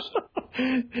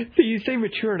Warcraft. So you say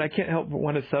mature, and I can't help but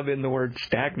want to sub in the word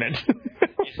stagnant.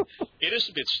 It is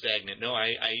a bit stagnant. No,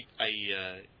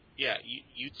 yeah,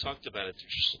 you talked about it.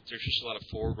 There's just a lot of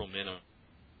forward momentum.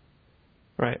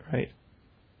 Right.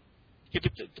 Yeah,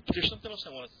 but there's something else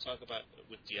I wanted to talk about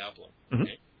with Diablo. Mm-hmm.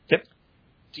 Okay? Yep.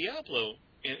 Diablo,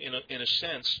 in a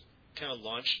sense, kind of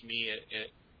launched me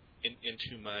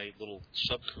into my little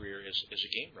sub-career as a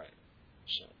game writer.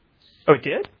 So. Oh, it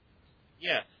did?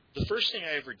 Yeah. The first thing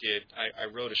I ever did, I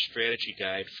wrote a strategy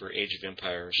guide for Age of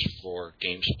Empires for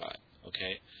GameSpot.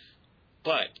 Okay,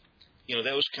 but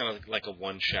that was kind of like a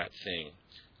one-shot thing.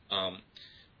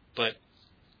 But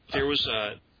there was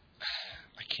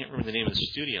I can't remember the name of the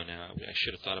studio now. I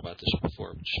should have thought about this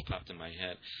before. It just popped in my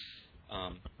head.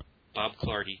 Bob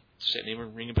Clardy. Does that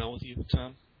name ring a bell with you,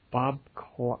 Tom? Bob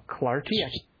Clardy?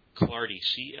 Clardy,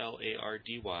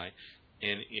 Clardy.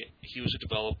 And he was a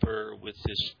developer with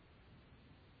his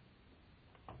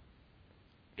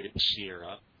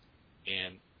Sierra.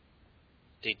 And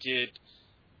they did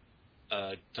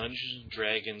a Dungeons and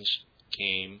Dragons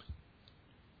game.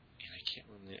 And I can't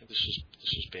remember. This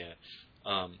is bad.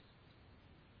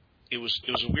 It was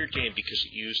a weird game because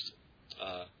it used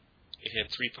it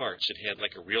had three parts. It had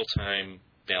like a real-time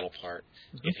battle part.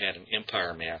 Mm-hmm. It had an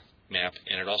Empire map,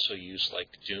 and it also used like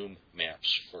Doom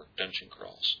maps for dungeon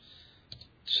crawls.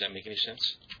 Does that make any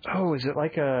sense? Oh, is it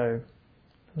like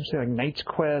like Knight's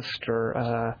Quest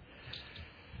or?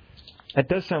 That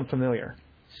does sound familiar.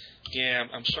 Yeah,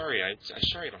 I'm sorry. I'm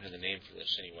sorry I don't have the name for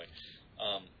this anyway.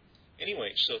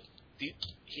 Anyway, so he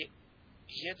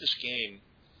had this game.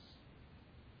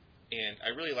 And I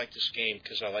really liked this game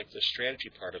because I liked the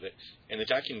strategy part of it, and the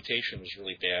documentation was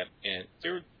really bad. And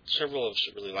there were several of us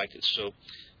that really liked it. So,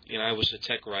 I was a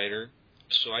tech writer,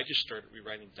 so I just started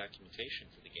rewriting documentation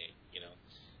for the game,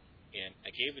 And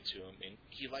I gave it to him, and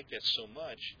he liked that so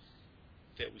much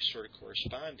that we started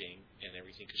corresponding and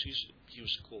everything because he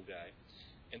was a cool guy.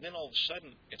 And then all of a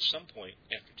sudden, at some point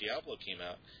after Diablo came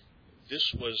out, this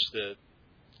was the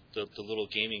little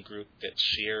gaming group that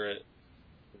Sierra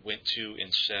went to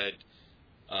and said,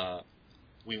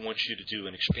 we want you to do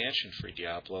an expansion for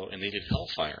Diablo, and they did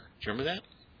Hellfire. Do you remember that?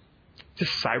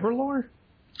 Just Cyberlore?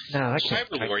 No, that can't.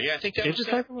 Cyberlore, yeah, I think that was it.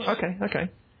 Cyberlore? Yeah. Okay.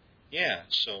 Yeah,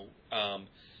 so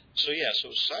it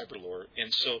was Cyberlore,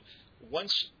 and so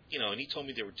once, and he told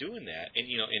me they were doing that,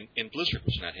 and Blizzard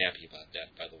was not happy about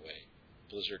that, by the way.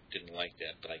 Blizzard didn't like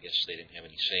that, but I guess they didn't have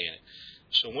any say in it.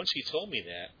 So once he told me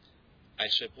that, I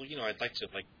said, well, I'd like to,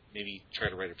 maybe try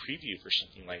to write a preview for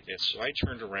something like that. So I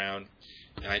turned around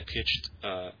and I pitched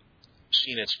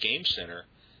CNET's Game Center,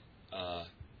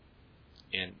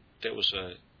 and that was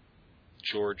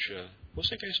George. What's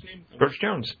that guy's name? George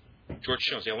Jones. George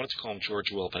Jones. Yeah, I wanted to call him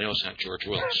George Will, but I know it's not George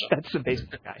Will. So. That's the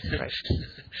basement guy, right?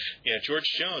 Yeah, George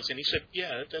Jones, and he said,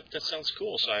 "Yeah, that sounds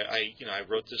cool." So I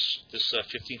wrote this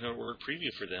 1,500 word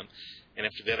preview for them, and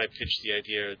after that I pitched the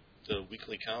idea, the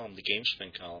weekly column, the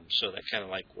GameSpin column. So that kind of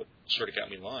like what sort of got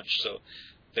me launched. So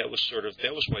that was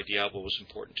why Diablo was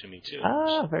important to me too.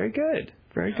 Ah, very good,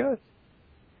 very good.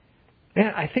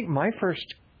 Man, I think my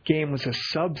first game was a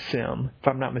sub-sim, if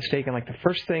I'm not mistaken. Like the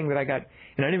first thing that I got,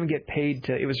 and I didn't even get paid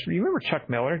to. It was. You remember Chuck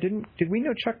Miller? Did we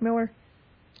know Chuck Miller?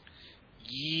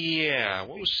 Yeah.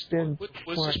 What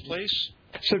was this place?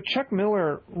 So Chuck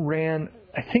Miller ran.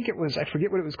 I think it was. I forget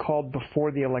what it was called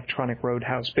before the Electronic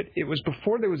Roadhouse, but it was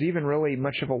before there was even really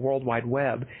much of a World Wide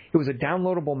Web. It was a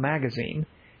downloadable magazine.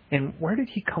 And where did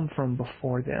he come from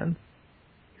before then?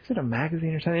 Is it a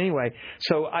magazine or something? Anyway,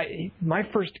 so my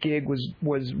first gig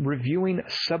was reviewing a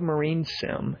submarine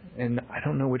sim, and I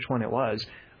don't know which one it was,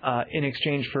 in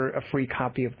exchange for a free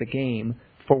copy of the game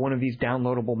for one of these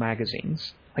downloadable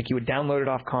magazines. Like you would download it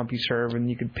off CompuServe, and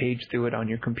you could page through it on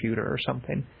your computer or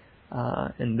something.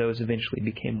 And those eventually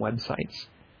became websites.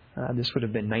 This would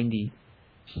have been 92?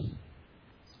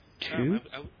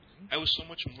 I was so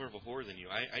much more of a whore than you.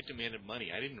 I demanded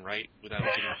money. I didn't write without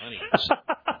getting money.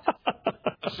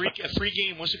 A free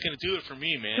game wasn't going to do it for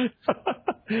me, man.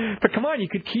 But come on, you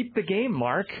could keep the game,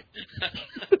 Mark.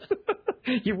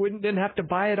 You didn't have to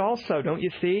buy it also, don't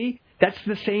you see? That's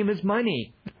the same as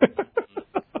money.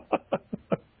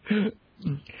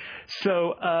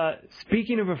 So,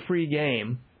 speaking of a free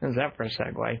game, how's that for a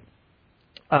segue?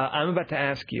 I'm about to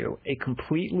ask you a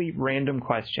completely random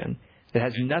question that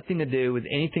has nothing to do with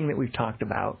anything that we've talked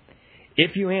about.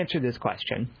 If you answer this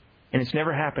question, and it's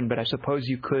never happened, but I suppose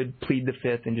you could plead the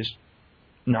fifth and just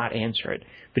not answer it.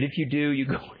 But if you do,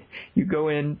 you go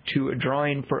into a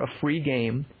drawing for a free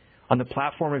game on the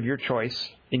platform of your choice.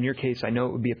 In your case, I know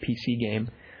it would be a PC game.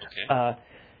 Okay.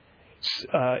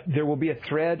 There will be a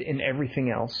thread in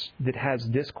everything else that has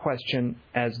this question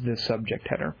as the subject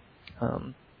header.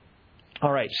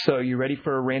 All right, so you ready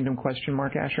for a random question,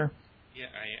 Mark Asher? Yeah,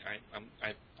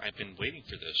 I've been waiting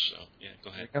for this, so yeah, go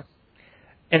ahead.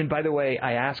 And by the way,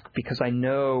 I ask because I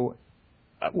know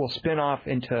we'll spin off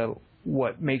into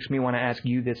what makes me want to ask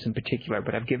you this in particular,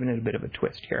 but I've given it a bit of a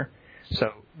twist here.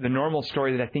 So the normal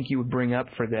story that I think you would bring up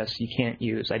for this, you can't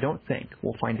use. I don't think.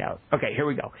 We'll find out. Okay, here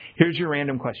we go. Here's your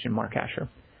random question, Mark Asher.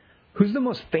 Who's the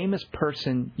most famous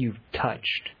person you've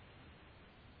touched?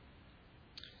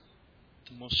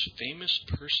 The most famous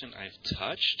person I've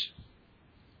touched?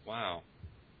 Wow.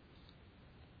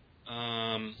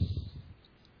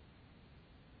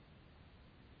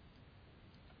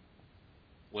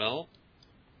 Well,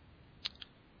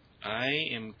 I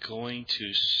am going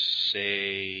to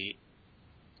say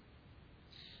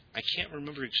I can't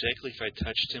remember exactly if I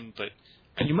touched him, but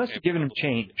you must have given him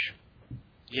change.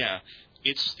 Yeah,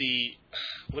 it's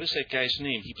what is that guy's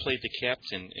name? He played the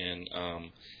captain in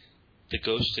The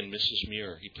Ghost and Mrs.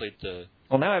 Muir. He played the.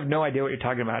 Well, now I have no idea what you're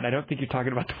talking about. I don't think you're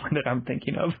talking about the one that I'm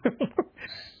thinking of.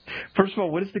 First of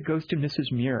all, what is The Ghost and Mrs.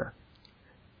 Muir?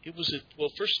 First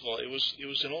of all, it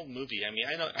was an old movie. I mean,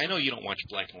 I know you don't watch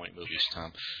black and white movies,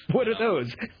 Tom. What are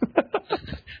those?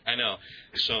 I know.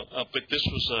 So, but this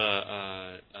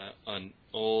was an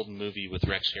old movie with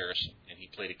Rex Harrison, and he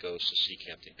played a ghost, a sea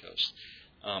captain ghost.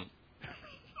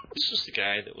 This is the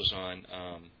guy that was on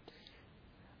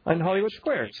Hollywood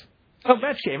Squares. Oh,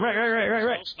 Match Game,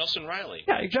 right. Nelson Riley.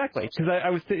 Yeah, exactly. Because I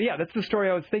was, that's the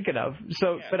story I was thinking of.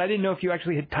 So, yeah. But I didn't know if you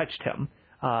actually had touched him.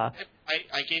 I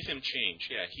gave him change.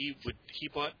 Yeah, he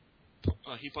bought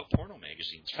porno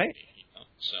magazines for me.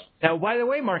 So now, by the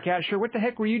way, Mark Asher, what the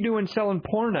heck were you doing selling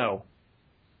porno?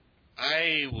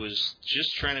 I was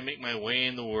just trying to make my way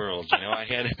in the world. You know, I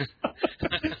had.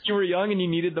 You were young and you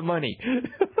needed the money.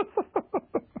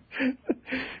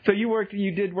 So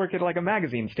you did work at like a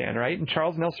magazine stand, right? And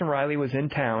Charles Nelson Riley was in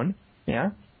town.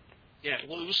 Yeah. Yeah,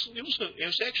 well, it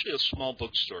was actually a small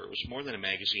bookstore. It was more than a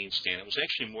magazine stand. It was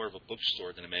actually more of a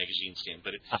bookstore than a magazine stand,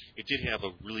 but it did have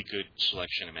a really good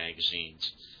selection of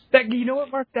magazines. You know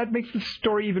what, Mark? That makes the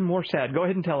story even more sad. Go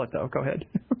ahead and tell it, though. Go ahead.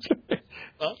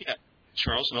 Well, yeah,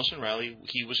 Charles Nelson Riley,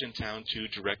 he was in town to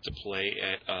direct a play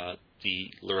at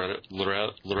the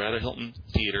Loretta Hilton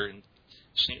Theater in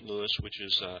St. Louis, which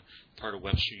is part of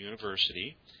Webster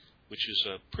University, which is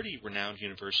a pretty renowned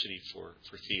university for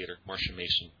theater. Marcia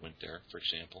Mason went there, for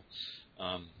example.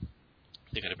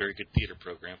 They got a very good theater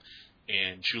program.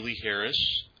 And Julie Harris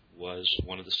was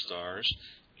one of the stars,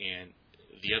 and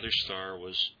the other star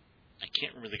was, I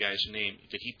can't remember the guy's name,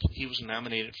 that he was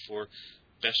nominated for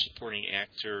Best Supporting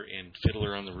Actor in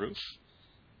Fiddler on the Roof.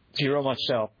 Zero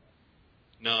Mostel.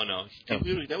 No. That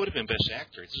would have been Best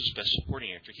Actor. This is Best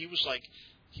Supporting Actor. He was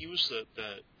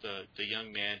the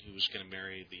young man who was going to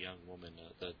marry the young woman,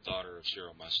 the daughter of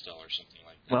Cyril Mostel or something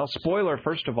like that. Well, spoiler,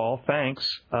 first of all, thanks.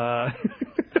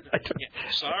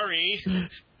 Sorry.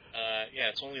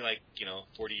 It's only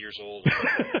 40 years old.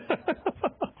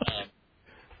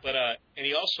 And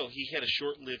he had a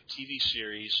short-lived TV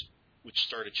series which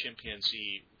starred a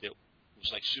chimpanzee that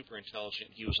was super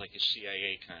intelligent. He was like a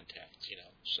CIA contact,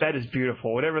 So. That is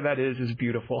beautiful. Whatever that is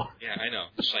beautiful. Yeah, I know.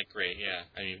 It's great. Yeah,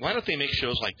 I mean, why don't they make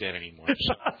shows like that anymore?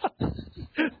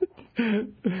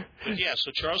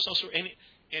 So Charles Nelson,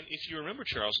 and if you remember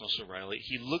Charles Nelson Riley,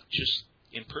 he looked just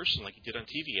in person like he did on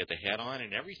TV. He had the hat on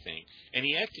and everything, and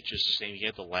he acted just the same. He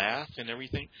had the laugh and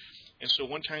everything. And so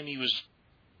one time he was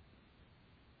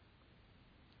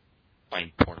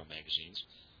buying porno magazines,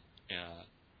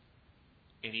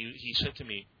 and he said to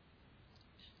me,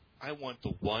 "I want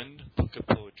the one book of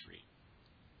poetry.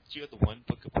 Do you have the one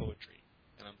book of poetry?"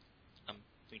 And I'm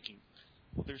thinking,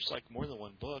 well, there's more than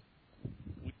one book.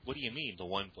 What do you mean, the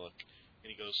one book?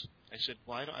 And he goes, I said,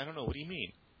 well, I don't know. What do you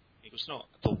mean? He goes, no,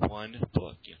 the one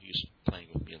book. He was playing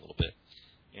with me a little bit.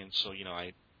 And so,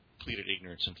 I pleaded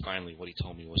ignorance, and finally what he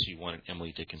told me was he wanted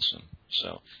Emily Dickinson.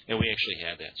 So, and we actually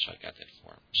had that, so I got that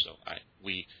for him. So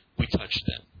we touched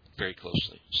them very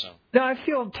closely. So now I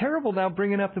feel terrible now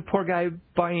bringing up the poor guy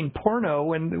buying porno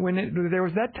when there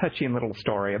was that touching little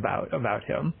story about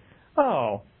him.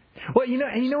 Oh, well,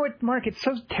 and you know what, Mark? It's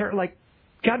so terrible.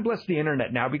 God bless the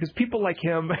internet now, because people like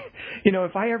him,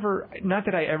 if I ever, not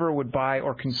that I ever would buy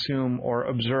or consume or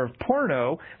observe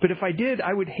porno, but if I did,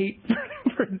 I would hate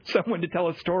for someone to tell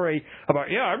a story about,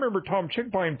 I remember Tom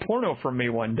Chick buying porno from me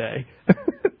one day.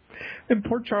 And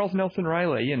poor Charles Nelson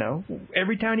Riley,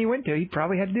 every town he went to, he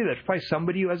probably had to do that. There's probably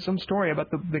somebody who has some story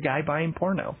about the guy buying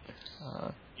porno.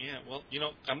 Yeah, well,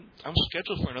 I'm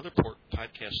scheduled for another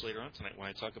podcast later on tonight when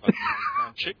I talk about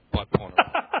Tom Chick bought porno.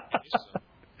 Okay, so.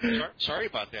 Sorry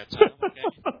about that, Tom.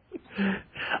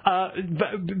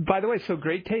 Okay. By the way, so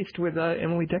great taste with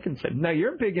Emily Dickinson. Now,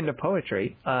 you're big into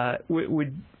poetry.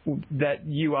 Would that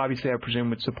you obviously, I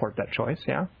presume, would support that choice?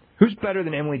 Yeah. Who's better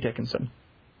than Emily Dickinson?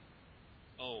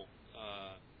 Oh,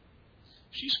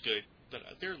 she's good, but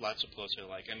there are lots of poets I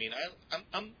like. I mean,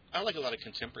 I like a lot of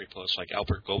contemporary poets, like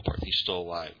Albert Goldbarth. He's still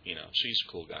alive, so he's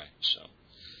a cool guy. So,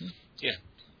 yeah,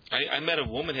 I met a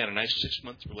woman had a nice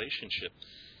 6-month relationship.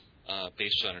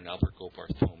 Based on an Albert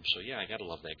Goldbarth poem. So, yeah, I got to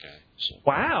love that guy. So.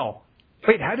 Wow.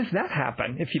 Wait, how does that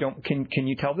happen? If you don't, can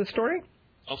you tell this story?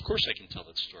 Of course I can tell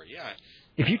that story, yeah.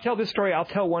 If you tell this story, I'll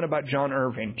tell one about John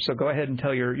Irving. So go ahead and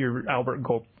tell your Albert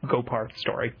Goldbarth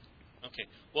story. Okay.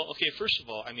 Well, first of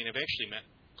all, I've actually met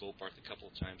Goldbarth a couple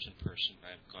of times in person.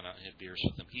 I've gone out and had beers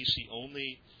with him. He's the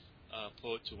only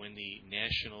poet to win the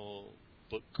National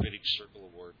Book Critics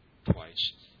Circle Award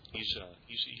twice. He's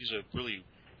a really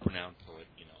renowned poet,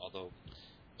 although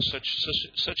such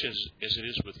as it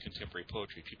is with contemporary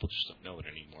poetry, people just don't know it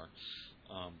anymore.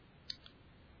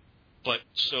 But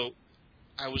so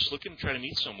I was looking to try to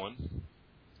meet someone,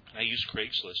 and I used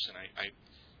Craigslist, and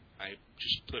I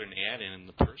just put an ad in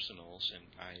the personals, and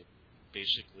I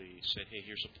basically said, hey,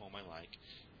 here's a poem I like.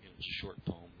 It was a short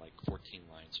poem, 14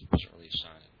 lines. It wasn't really a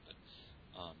sonnet, but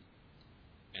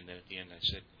and then at the end I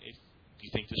said, if you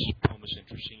think this poem is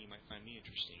interesting, you might find me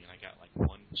interesting. And I got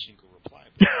one single reply.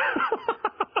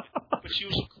 But she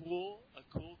was a cool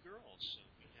girl, so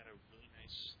we had a really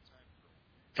nice time.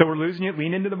 So we're losing you.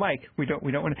 Lean into the mic. We don't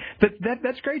want to. But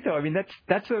that's great though.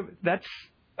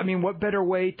 What better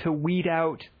way to weed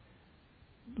out?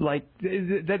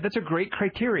 That's a great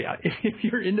criteria. If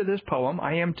you're into this poem,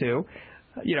 I am too.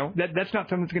 That's not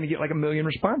something that's going to get 1 million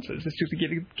responses. It's just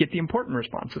to get the important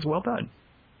responses. Well done.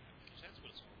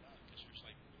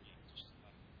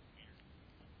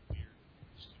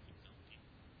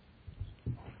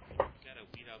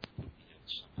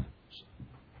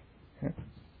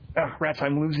 Oh, rats,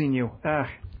 I'm losing you.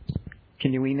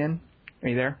 Can you lean in? Are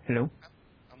you there? Hello?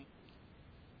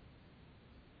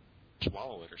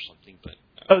 Swallow it or something, but...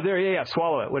 Oh, there, yeah,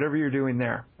 swallow it. Whatever you're doing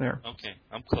there. Okay,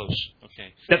 I'm close.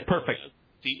 Okay. That's perfect.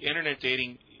 The internet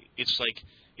dating, it's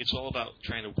all about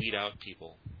trying to weed out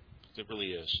people. It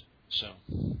really is. So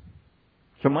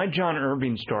my John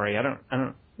Irving story, I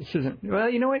don't, this isn't, well,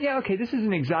 you know what? Yeah, okay, this is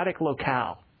an exotic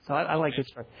locale. So I like this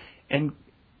story. And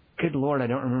good Lord, I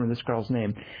don't remember this girl's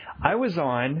name. I was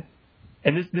on,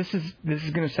 and this is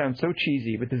going to sound so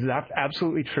cheesy, but this is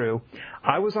absolutely true.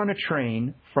 I was on a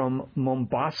train from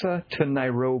Mombasa to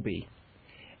Nairobi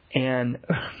and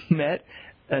met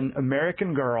an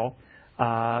American girl,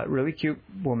 really cute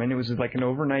woman. It was an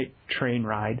overnight train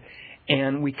ride.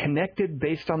 And we connected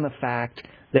based on the fact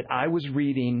that I was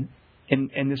reading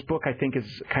and this book I think is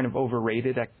kind of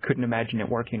overrated. I couldn't imagine it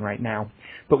working right now.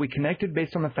 But we connected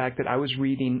based on the fact that I was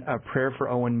reading A Prayer for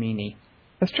Owen Meany.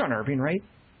 That's John Irving, right?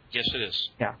 Yes, it is.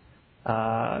 Yeah.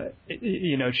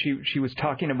 She was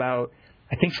talking about,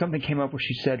 I think something came up where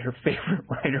she said her favorite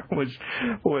writer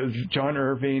was John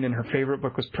Irving and her favorite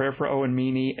book was Prayer for Owen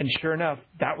Meany. And sure enough,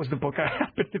 that was the book I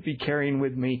happened to be carrying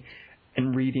with me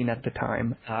and reading at the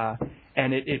time.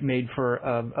 And it made for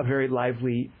a very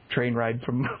lively train ride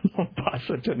from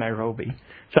Mombasa to Nairobi.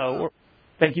 So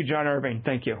thank you, John Irving.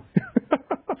 Thank you.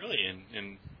 Really,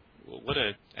 and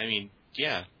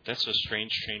yeah, that's a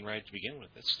strange train ride to begin with.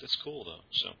 That's cool, though.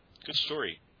 So, good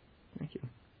story. Thank you.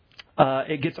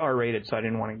 It gets R-rated, so I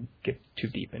didn't want to get too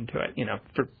deep into it, in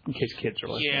case kids are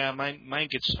listening. Yeah, mine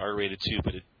gets R-rated too,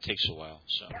 but it takes a while.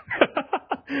 So.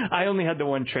 I only had the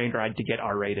one train ride to get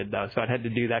R-rated, though, so I had to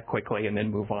do that quickly and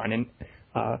then move on. And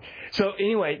so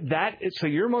anyway, so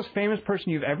your most famous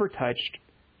person you've ever touched,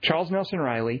 Charles Nelson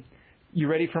Riley. You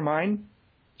ready for mine?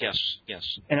 Yes.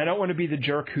 And I don't want to be the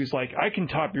jerk who's like, I can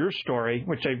top your story,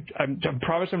 which I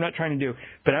promise I'm not trying to do,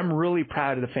 but I'm really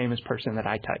proud of the famous person that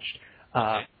I touched.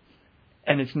 Okay.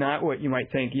 And it's not what you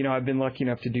might think. I've been lucky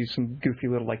enough to do some goofy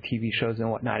little TV shows and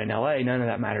whatnot in L.A. None of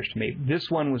that matters to me. This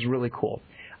one was really cool.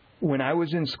 When I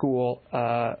was in school,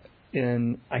 I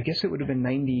guess it would have been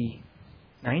 90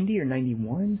 or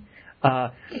 91,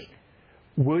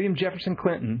 William Jefferson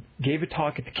Clinton gave a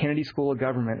talk at the Kennedy School of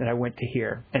Government that I went to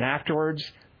hear. And afterwards,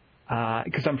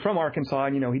 because I'm from Arkansas,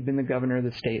 and he'd been the governor of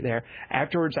the state there.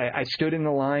 Afterwards, I stood in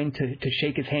the line to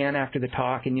shake his hand after the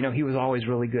talk, and he was always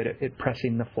really good at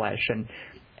pressing the flesh.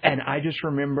 And I just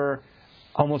remember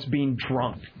almost being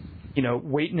drunk,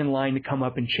 waiting in line to come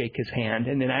up and shake his hand,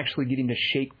 and then actually getting to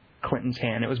shake Clinton's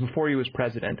hand. It was before he was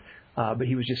president, but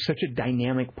he was just such a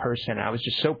dynamic person. I was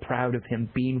just so proud of him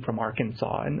being from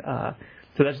Arkansas, and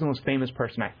so that's the most famous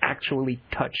person I actually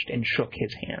touched and shook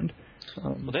his hand.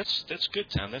 Well, that's good,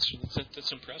 Tom. That's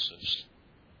impressive.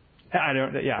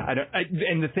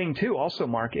 And the thing too, also,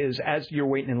 Mark, is as you're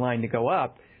waiting in line to go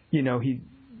up,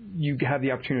 you have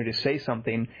the opportunity to say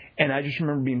something, and I just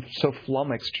remember being so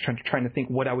flummoxed trying to think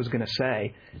what I was going to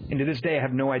say. And to this day, I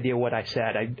have no idea what I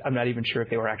said. I'm not even sure if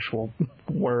they were actual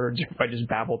words or if I just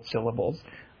babbled syllables.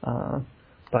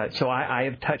 But so I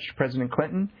have touched President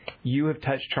Clinton. You have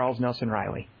touched Charles Nelson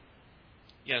Riley.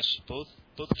 Yes, both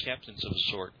captains of a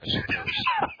sort, I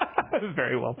suppose.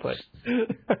 Very well put.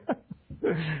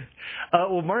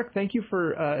 Well, Mark, thank you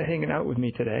for hanging out with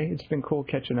me today. It's been cool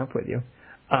catching up with you.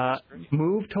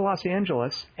 Move to Los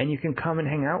Angeles, and you can come and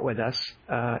hang out with us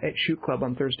at Shoot Club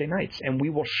on Thursday nights, and we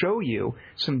will show you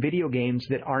some video games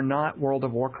that are not World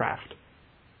of Warcraft.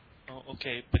 Oh,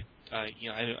 okay, but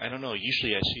I don't know.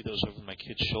 Usually, I see those over my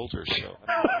kids' shoulders. So.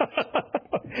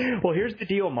 Well, here's the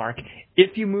deal, Mark.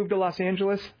 If you move to Los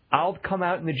Angeles, I'll come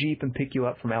out in the Jeep and pick you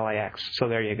up from LAX. So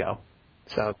there you go.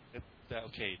 So.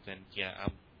 Okay, then yeah,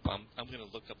 I'm going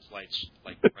to look up flights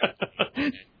right.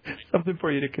 Something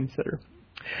for you to consider.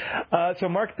 So,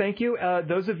 Mark, thank you.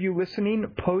 Those of you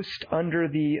listening, post under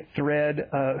the thread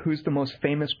who's the most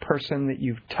famous person that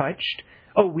you've touched.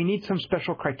 Oh, we need some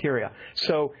special criteria.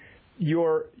 So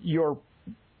your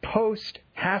post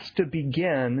has to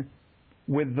begin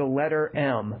with the letter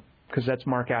M, because that's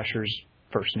Mark Asher's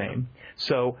first name.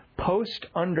 So post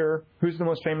under who's the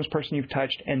most famous person you've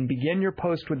touched and begin your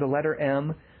post with the letter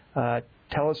M.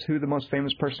 Tell us who the most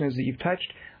famous person is that you've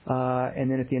touched. And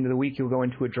then at the end of the week, you'll go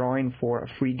into a drawing for a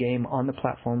free game on the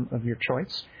platform of your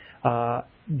choice.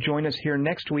 Join us here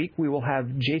next week. We will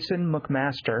have Jason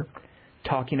McMaster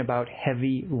talking about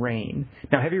Heavy Rain.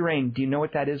 Now, Heavy Rain, do you know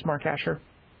what that is, Mark Asher?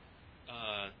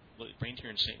 Well, it rained here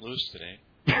in St. Louis today.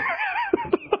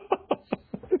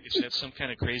 Is that some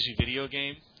kind of crazy video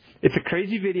game? It's a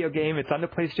crazy video game. It's on the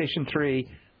PlayStation 3,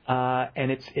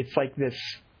 and it's like this.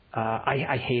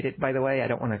 I hate it, by the way. I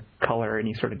don't want to color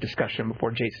any sort of discussion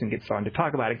before Jason gets on to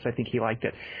talk about it because I think he liked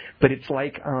it. But it's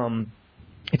like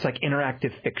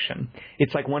interactive fiction.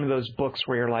 It's like one of those books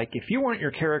where you're like, if you want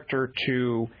your character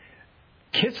to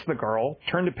kiss the girl,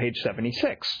 turn to page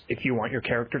 76. If you want your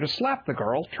character to slap the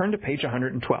girl, turn to page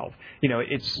 112.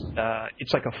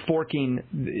 It's like a forking.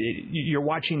 You're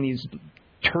watching these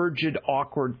turgid,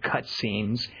 awkward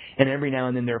cutscenes, and every now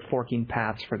and then there are forking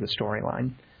paths for the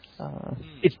storyline.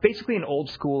 It's basically an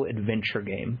old-school adventure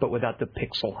game, but without the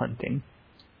pixel hunting.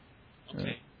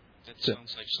 Okay. That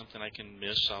sounds like something I can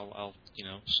miss. I'll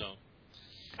so.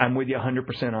 I'm with you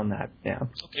 100% on that, yeah.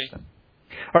 Okay. So.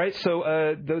 All right,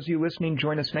 so those of you listening,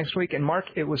 join us next week. And, Mark,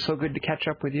 it was so good to catch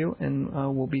up with you, and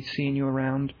we'll be seeing you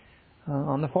around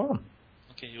on the forum.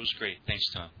 Okay, it was great. Thanks,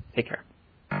 Tom. Take care.